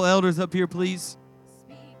 We need a couple elders up here, please.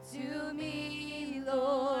 Speak to me,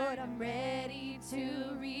 Lord, I'm ready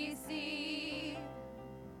to receive.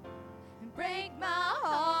 And break my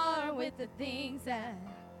heart with the things that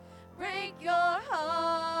break your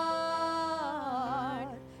heart.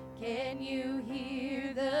 Can you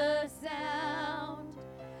hear the sound?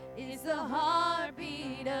 It's the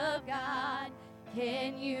heartbeat of God.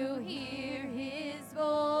 Can you hear his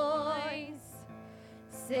voice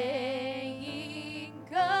saying,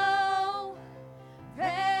 go,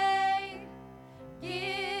 pray,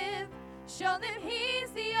 give, show them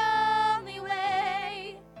he's the only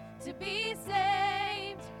way to be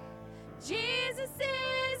saved. Jesus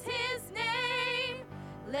is his name.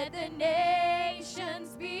 Let the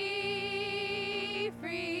nations be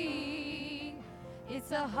free. It's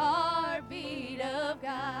the heartbeat of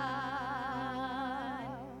God.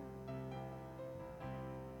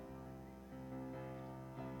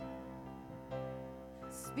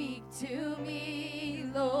 Speak to me,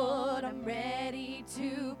 Lord, I'm ready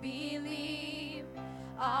to believe.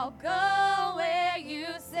 I'll go where you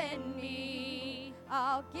send me.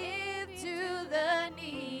 I'll give to the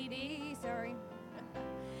needy. Sorry.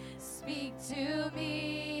 Speak to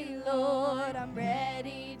me, Lord, I'm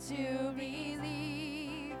ready to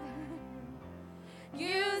believe.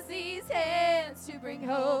 Use these hands to bring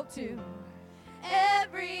hope to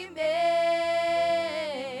every man.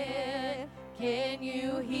 Can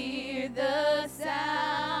you hear the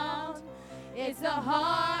sound? It's the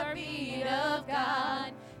heartbeat of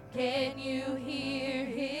God. Can you hear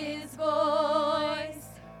his voice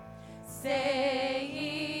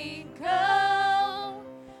saying, go,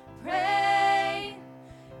 pray,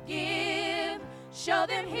 give, show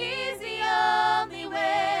them he's the only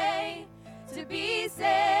way to be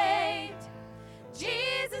saved.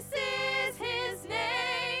 Jesus is his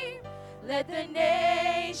name. Let the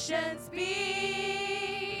nations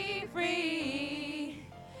be free.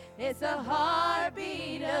 It's the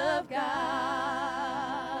heartbeat of God.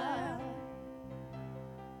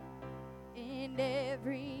 In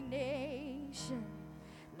every nation,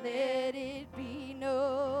 let it be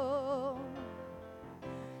known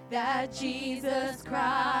that Jesus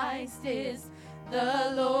Christ is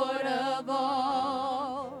the Lord of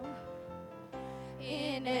all.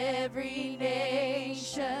 In every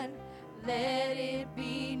nation, let it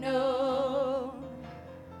be known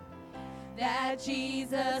that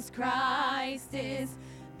Jesus Christ is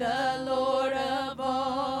the Lord of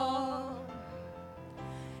all.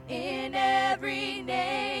 In every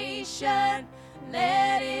nation,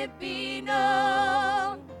 let it be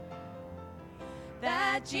known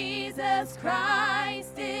that Jesus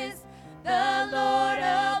Christ is the Lord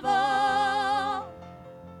of all.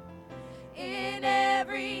 In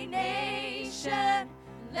every nation,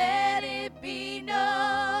 let it be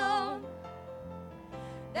known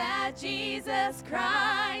that Jesus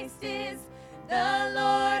Christ is the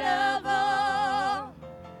Lord of all.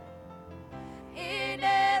 In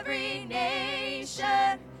every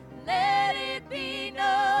nation, let it be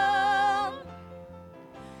known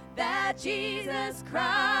that Jesus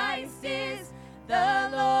Christ is the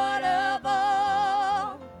Lord